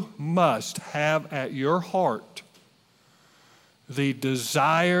you must have at your heart the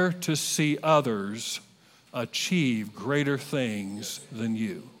desire to see others achieve greater things than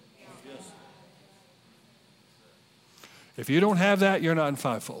you. If you don't have that, you're not in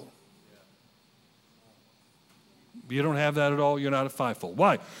 5-fold. If you don't have that at all, you're not at 5-fold.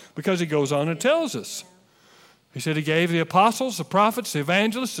 Why? Because he goes on and tells us. He said he gave the apostles, the prophets, the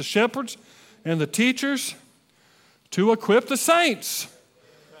evangelists, the shepherds, and the teachers to equip the saints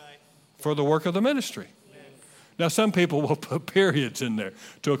for the work of the ministry. Now, some people will put periods in there.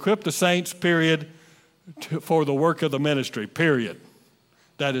 To equip the saints, period, for the work of the ministry, period.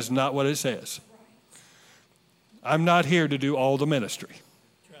 That is not what it says. I'm not here to do all the ministry.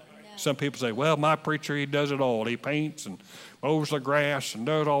 Some people say, well, my preacher, he does it all. He paints and mows the grass and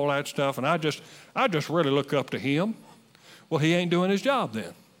does all that stuff, and I just really look up to him. Well, he ain't doing his job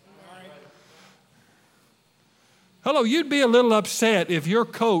then. Hello, you'd be a little upset if your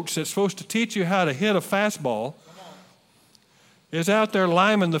coach that's supposed to teach you how to hit a fastball is out there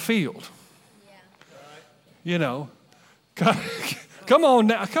liming the field. Come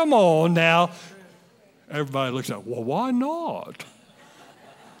on now. Everybody looks at, well, why not?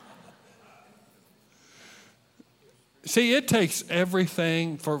 See, it takes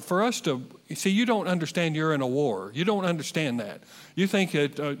everything for us to, see, you don't understand you're in a war. You don't understand that. You think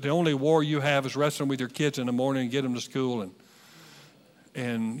that the only war you have is wrestling with your kids in the morning and get them to school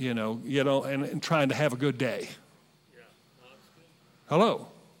and trying to have a good day. Hello.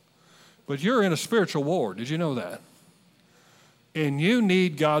 But you're in a spiritual war. Did you know that? And you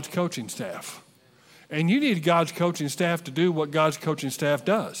need God's coaching staff. And you need God's coaching staff to do what God's coaching staff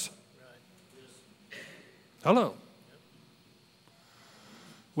does. Hello.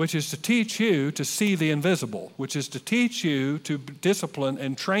 Which is to teach you to see the invisible, which is to teach you to discipline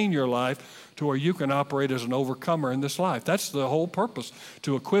and train your life to where you can operate as an overcomer in this life. That's the whole purpose,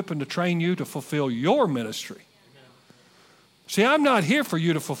 to equip and to train you to fulfill your ministry. See, I'm not here for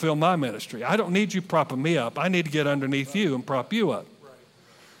you to fulfill my ministry. I don't need you propping me up. I need to get underneath you and prop you up.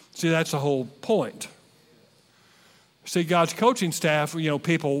 See, that's the whole point. See, God's coaching staff,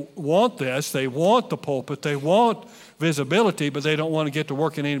 people want this. They want the pulpit. They want visibility, but they don't want to get to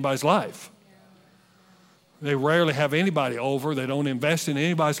work in anybody's life. They rarely have anybody over. They don't invest in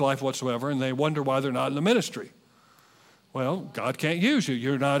anybody's life whatsoever, and they wonder why they're not in the ministry. Well, God can't use you.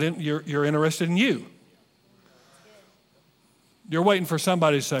 You're interested in you. You're waiting for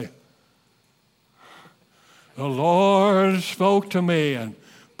somebody to say, the Lord spoke to me, and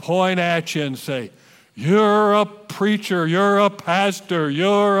point at you and say, you're a preacher, you're a pastor,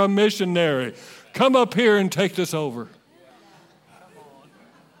 you're a missionary. Come up here and take this over.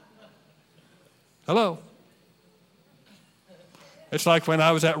 Hello. It's like when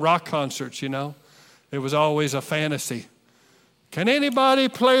I was at rock concerts, it was always a fantasy. Can anybody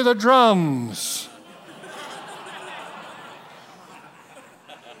play the drums?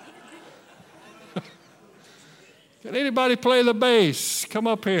 Can anybody play the bass? Come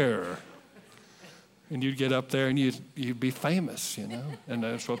up here. And you'd get up there and you'd be famous, And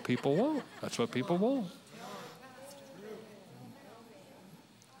that's what people want. That's what people want.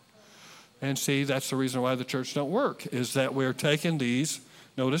 And see, that's the reason why the church don't work, is that we're taking these,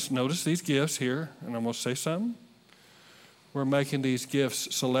 notice these gifts here, and I'm going to say something. We're making these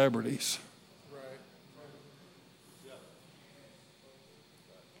gifts celebrities.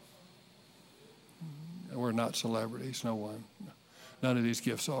 We're not celebrities, no one. None of these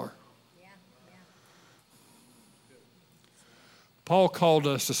gifts are. Paul called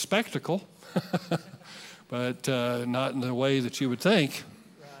us a spectacle, but not in the way that you would think,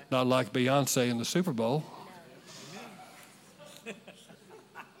 not like Beyonce in the Super Bowl.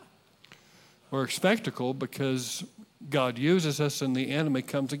 We're a spectacle because God uses us and the enemy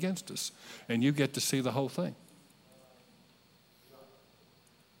comes against us, and you get to see the whole thing.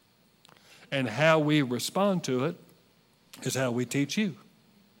 And how we respond to it is how we teach you.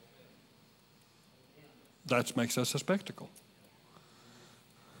 That makes us a spectacle.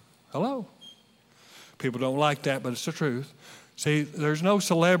 Hello? People don't like that, but it's the truth. See, there's no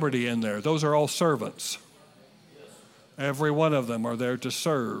celebrity in there. Those are all servants. Every one of them are there to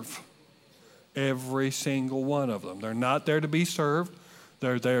serve. Every single one of them. They're not there to be served.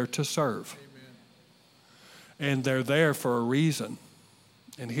 They're there to serve. And they're there for a reason.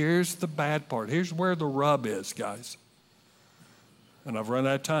 And here's the bad part. Here's where the rub is, guys. And I've run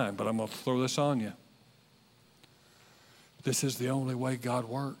out of time, but I'm going to throw this on you. This is the only way God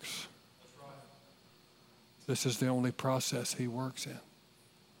works. This is the only process he works in.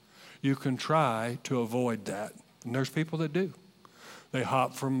 You can try to avoid that. And there's people that do. They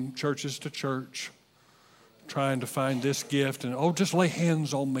hop from churches to church, trying to find this gift, and, just lay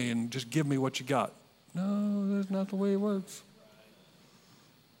hands on me and just give me what you got. No, that's not the way it works.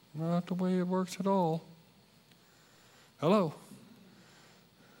 Not the way it works at all. Hello.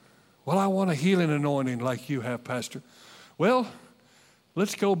 Well, I want a healing anointing like you have, Pastor. Well,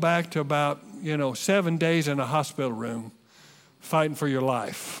 let's go back to about, 7 days in a hospital room fighting for your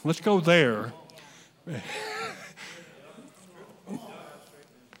life. Let's go there.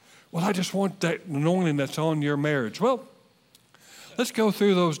 Well, I just want that anointing that's on your marriage. Well, let's go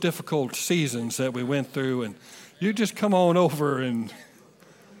through those difficult seasons that we went through, and you just come on over and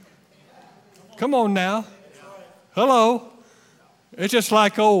come on now. Hello. It's just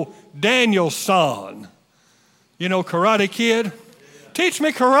like old Daniel's son. Karate Kid. Teach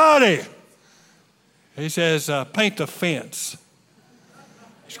me karate. He says, paint the fence.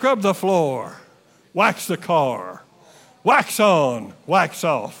 Scrub the floor. Wax the car. Wax on, wax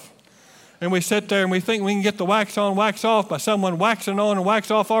off. And we sit there and we think we can get the wax on, wax off by someone waxing on and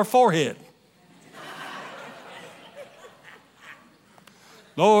wax off our forehead.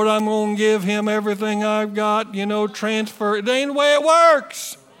 Lord, I'm going to give him everything I've got, transfer. It ain't the way it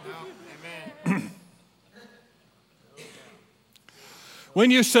works. No. Amen. When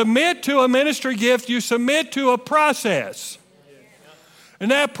you submit to a ministry gift, you submit to a process.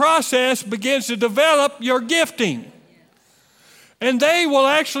 And that process begins to develop your gifting. And they will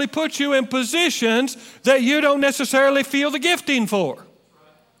actually put you in positions that you don't necessarily feel the gifting for.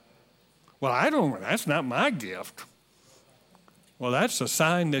 Well, that's not my gift. Well, that's a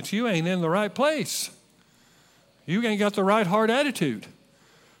sign that you ain't in the right place. You ain't got the right heart attitude.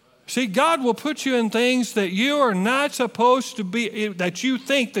 See, God will put you in things that you are not supposed to be, that you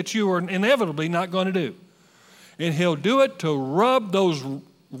think that you are inevitably not going to do. And He'll do it to rub those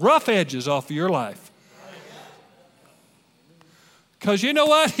rough edges off of your life. Because you know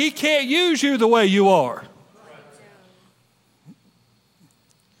what? He can't use you the way you are.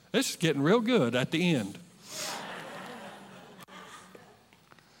 This is getting real good at the end.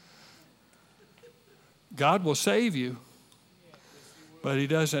 God will save you, but He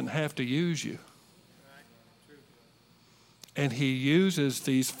doesn't have to use you. And He uses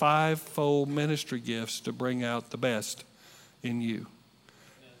these fivefold ministry gifts to bring out the best in you.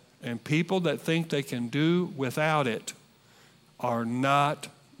 And people that think they can do without it are not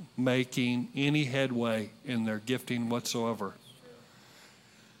making any headway in their gifting whatsoever.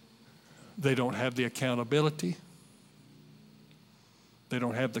 They don't have the accountability. They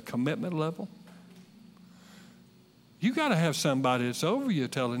don't have the commitment level. You got to have somebody that's over you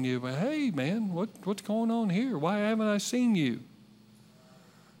telling you, hey, man, what's going on here? Why haven't I seen you?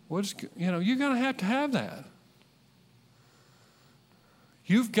 You're going to have that.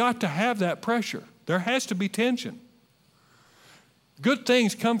 You've got to have that pressure. There has to be tension. Good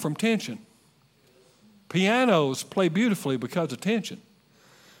things come from tension. Pianos play beautifully because of tension.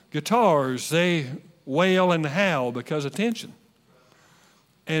 Guitars, they wail and howl because of tension.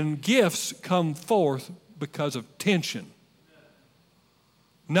 And gifts come forth because of tension.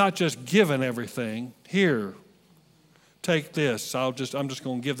 Not just giving everything. Here, take this. I'm just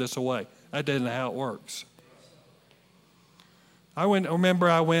going to give this away. That isn't how it works.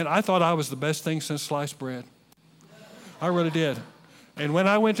 I thought I was the best thing since sliced bread. I really did. And when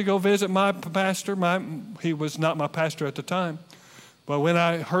I went to go visit my pastor, he was not my pastor at the time, but when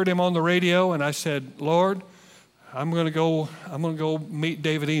I heard him on the radio and I said, Lord, I'm going to go meet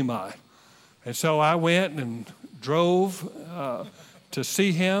David Emai. And so I went and drove to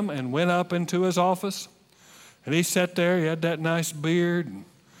see him and went up into his office. And he sat there. He had that nice beard. And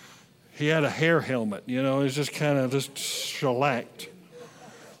he had a hair helmet. It was just kind of just shellacked.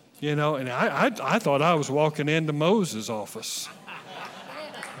 And I thought I was walking into Moses' office.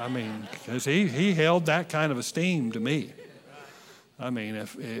 I mean, because he held that kind of esteem to me. I mean,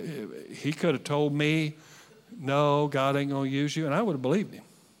 if he could have told me, no, God ain't going to use you, and I would have believed him.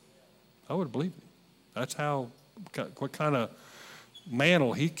 I would have believed him. That's what kind of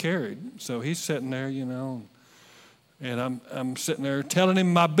mantle he carried. So he's sitting there, and I'm sitting there telling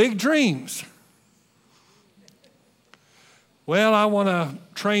him my big dreams. Well, I want to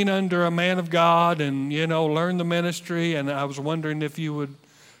train under a man of God and, learn the ministry, and I was wondering if you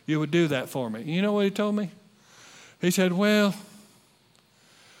would do that for me. You know what he told me? He said, well,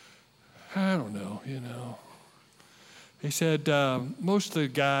 I don't know, He said, most of the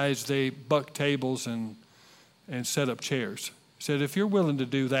guys, they buck tables and set up chairs. He said, if you're willing to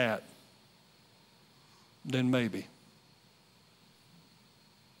do that, then maybe.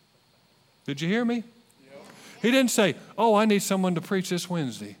 Did you hear me? Yeah. He didn't say, oh, I need someone to preach this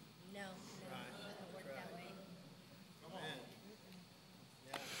Wednesday. No, it doesn't work that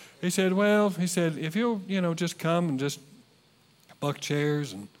way. He said, if you'll, just come and just buck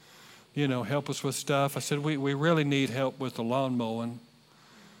chairs and, help us with stuff. I said, we really need help with the lawn mowing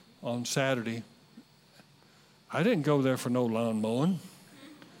on Saturday. I didn't go there for no lawn mowing.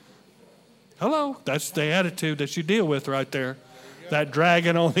 Hello, that's the attitude that you deal with right there. That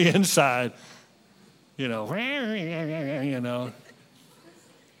dragon on the inside. I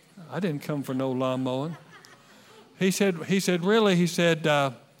didn't come for no lawn mowing. He said,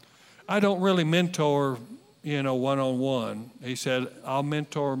 I don't really mentor, one-on-one. He said, I'll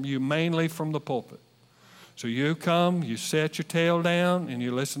mentor you mainly from the pulpit. So you come, you set your tail down, and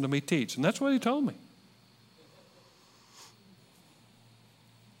you listen to me teach. And that's what he told me.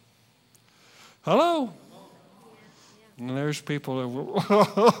 Hello? And there's people that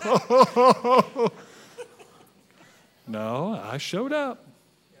No, I showed up.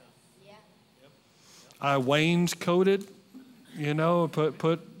 I wainscoted,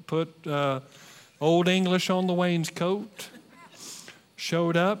 put Old English on the wainscot.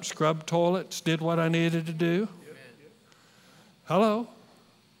 Showed up, scrubbed toilets, did what I needed to do. Hello?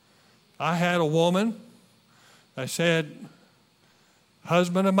 I had a woman. I said,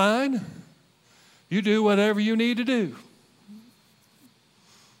 husband of mine, you do whatever you need to do.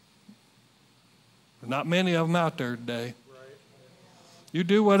 Not many of them out there today. You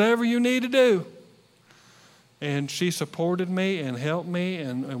do whatever you need to do. And she supported me and helped me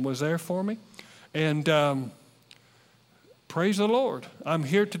and was there for me. And praise the Lord. I'm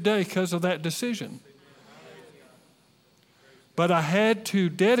here today because of that decision. But I had to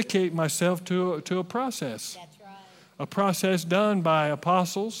dedicate myself to a process. That's right. A process done by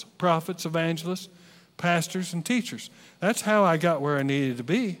apostles, prophets, evangelists, pastors, and teachers. That's how I got where I needed to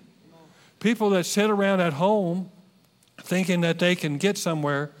be. People that sit around at home thinking that they can get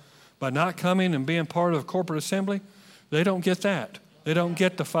somewhere by not coming and being part of a corporate assembly, they don't get that. They don't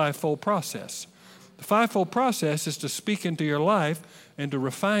get the fivefold process. The fivefold process is to speak into your life and to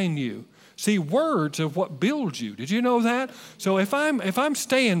refine you. See, words are what builds you. Did you know that? So if I'm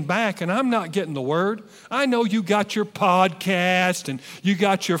staying back and I'm not getting the word, I know you got your podcast and you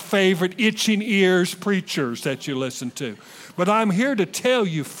got your favorite itching ears preachers that you listen to. But I'm here to tell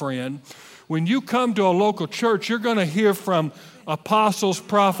you, friend, when you come to a local church, you're going to hear from apostles,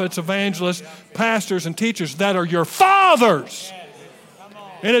 prophets, evangelists, pastors, and teachers that are your fathers.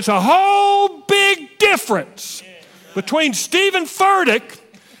 And it's a whole big difference between Stephen Furtick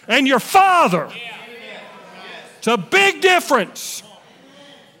and your father. It's a big difference.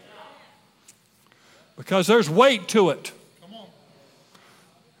 Because there's weight to it.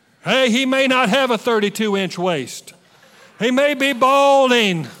 Hey, he may not have a 32-inch waist. He may be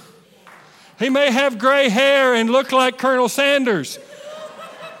balding. He may have gray hair and look like Colonel Sanders.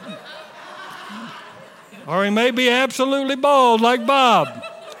 Or he may be absolutely bald like Bob.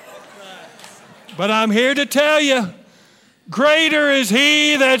 But I'm here to tell you, greater is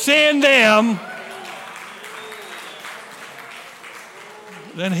he that's in them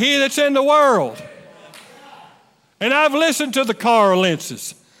than he that's in the world. And I've listened to the Carl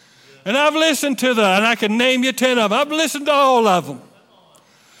Lentzes. And I've listened to and I can name you 10 of them. I've listened to all of them.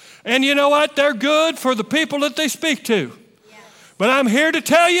 And you know what? They're good for the people that they speak to. But I'm here to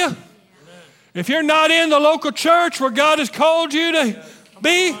tell you, if you're not in the local church where God has called you to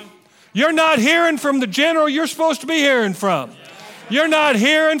be, you're not hearing from the general you're supposed to be hearing from. You're not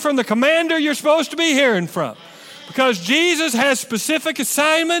hearing from the commander you're supposed to be hearing from. Because Jesus has specific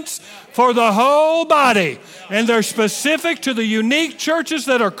assignments for the whole body. And they're specific to the unique churches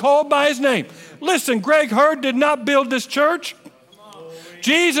that are called by his name. Listen, Greg Hurd did not build this church.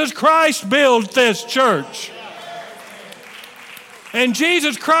 Jesus Christ built this church. And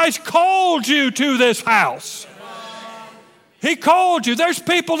Jesus Christ called you to this house. He called you. There's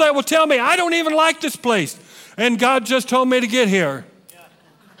people that will tell me, I don't even like this place. And God just told me to get here.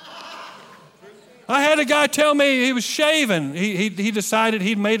 I had a guy tell me he was shaving. He decided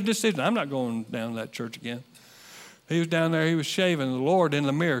he'd made a decision. I'm not going down to that church again. He was down there. He was shaving. The Lord in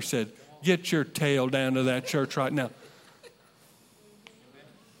the mirror said, get your tail down to that church right now.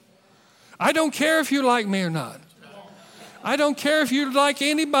 I don't care if you like me or not. I don't care if you like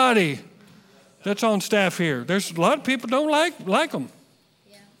anybody that's on staff here. There's a lot of people don't like them.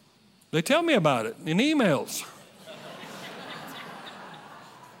 Yeah. They tell me about it in emails.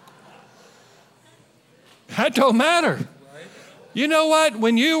 That don't matter. You know what?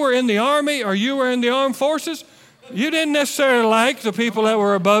 When you were in the Army or you were in the armed forces, you didn't necessarily like the people that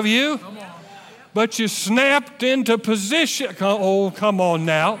were above you, but you snapped into position. Oh, come on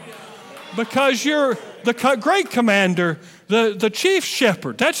now. Because you're the great commander, the chief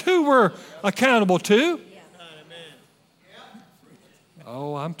shepherd. That's who we're accountable to.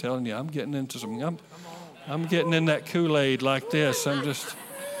 Oh, I'm telling you, I'm getting into some, I'm getting in that Kool-Aid like this.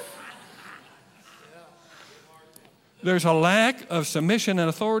 There's a lack of submission and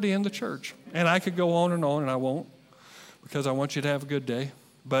authority in the church. And I could go on, and I won't, because I want you to have a good day.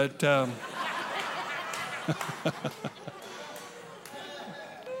 But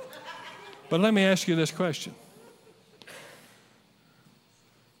but let me ask you this question.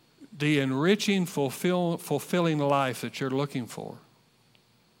 The enriching, fulfilling life that you're looking for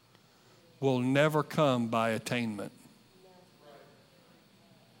will never come by attainment.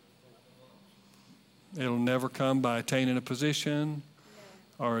 It'll never come by attaining a position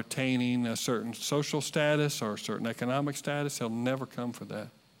or attaining a certain social status or a certain economic status. It'll never come for that.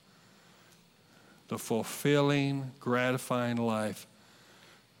 The fulfilling, gratifying life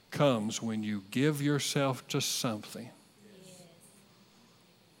comes when you give yourself to something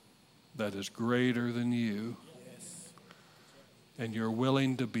that is greater than you, and you're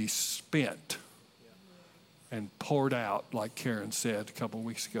willing to be spent and poured out, like Karen said a couple of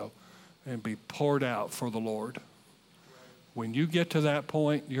weeks ago, and be poured out for the Lord. When you get to that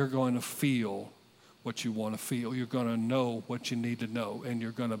point, you're going to feel what you want to feel. You're going to know what you need to know, and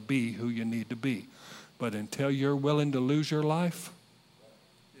you're going to be who you need to be. But until you're willing to lose your life,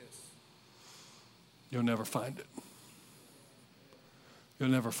 you'll never find it. You'll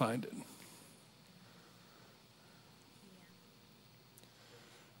never find it.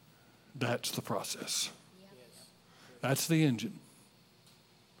 That's the process. That's the engine.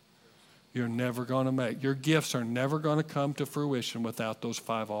 You're never going to make. Your gifts are never going to come to fruition without those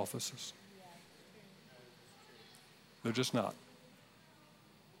 5 offices. They're just not.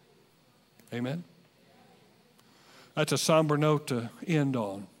 Amen? That's a somber note to end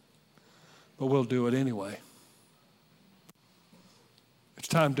on, but we'll do it anyway. It's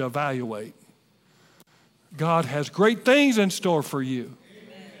time to evaluate. God has great things in store for you.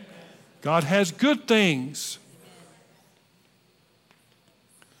 God has good things.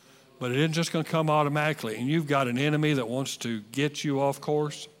 But it isn't just going to come automatically. And you've got an enemy that wants to get you off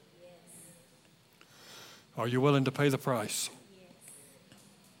course. Are you willing to pay the price?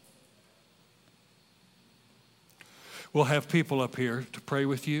 We'll have people up here to pray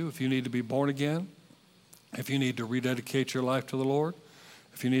with you if you need to be born again, if you need to rededicate your life to the Lord,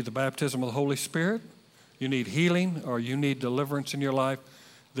 if you need the baptism of the Holy Spirit, you need healing, or you need deliverance in your life,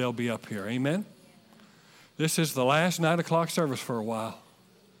 they'll be up here. Amen? This is the last 9 o'clock service for a while.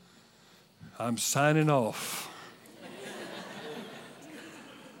 I'm signing off.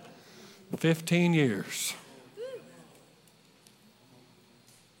 15 years.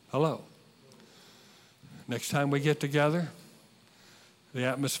 Hello. Next time we get together, the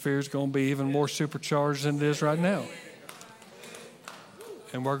atmosphere is going to be even more supercharged than it is right now.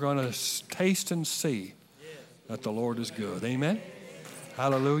 And we're going to taste and see that the Lord is good. Amen?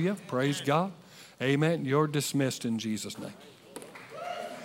 Hallelujah. Praise God. Amen. You're dismissed in Jesus' name.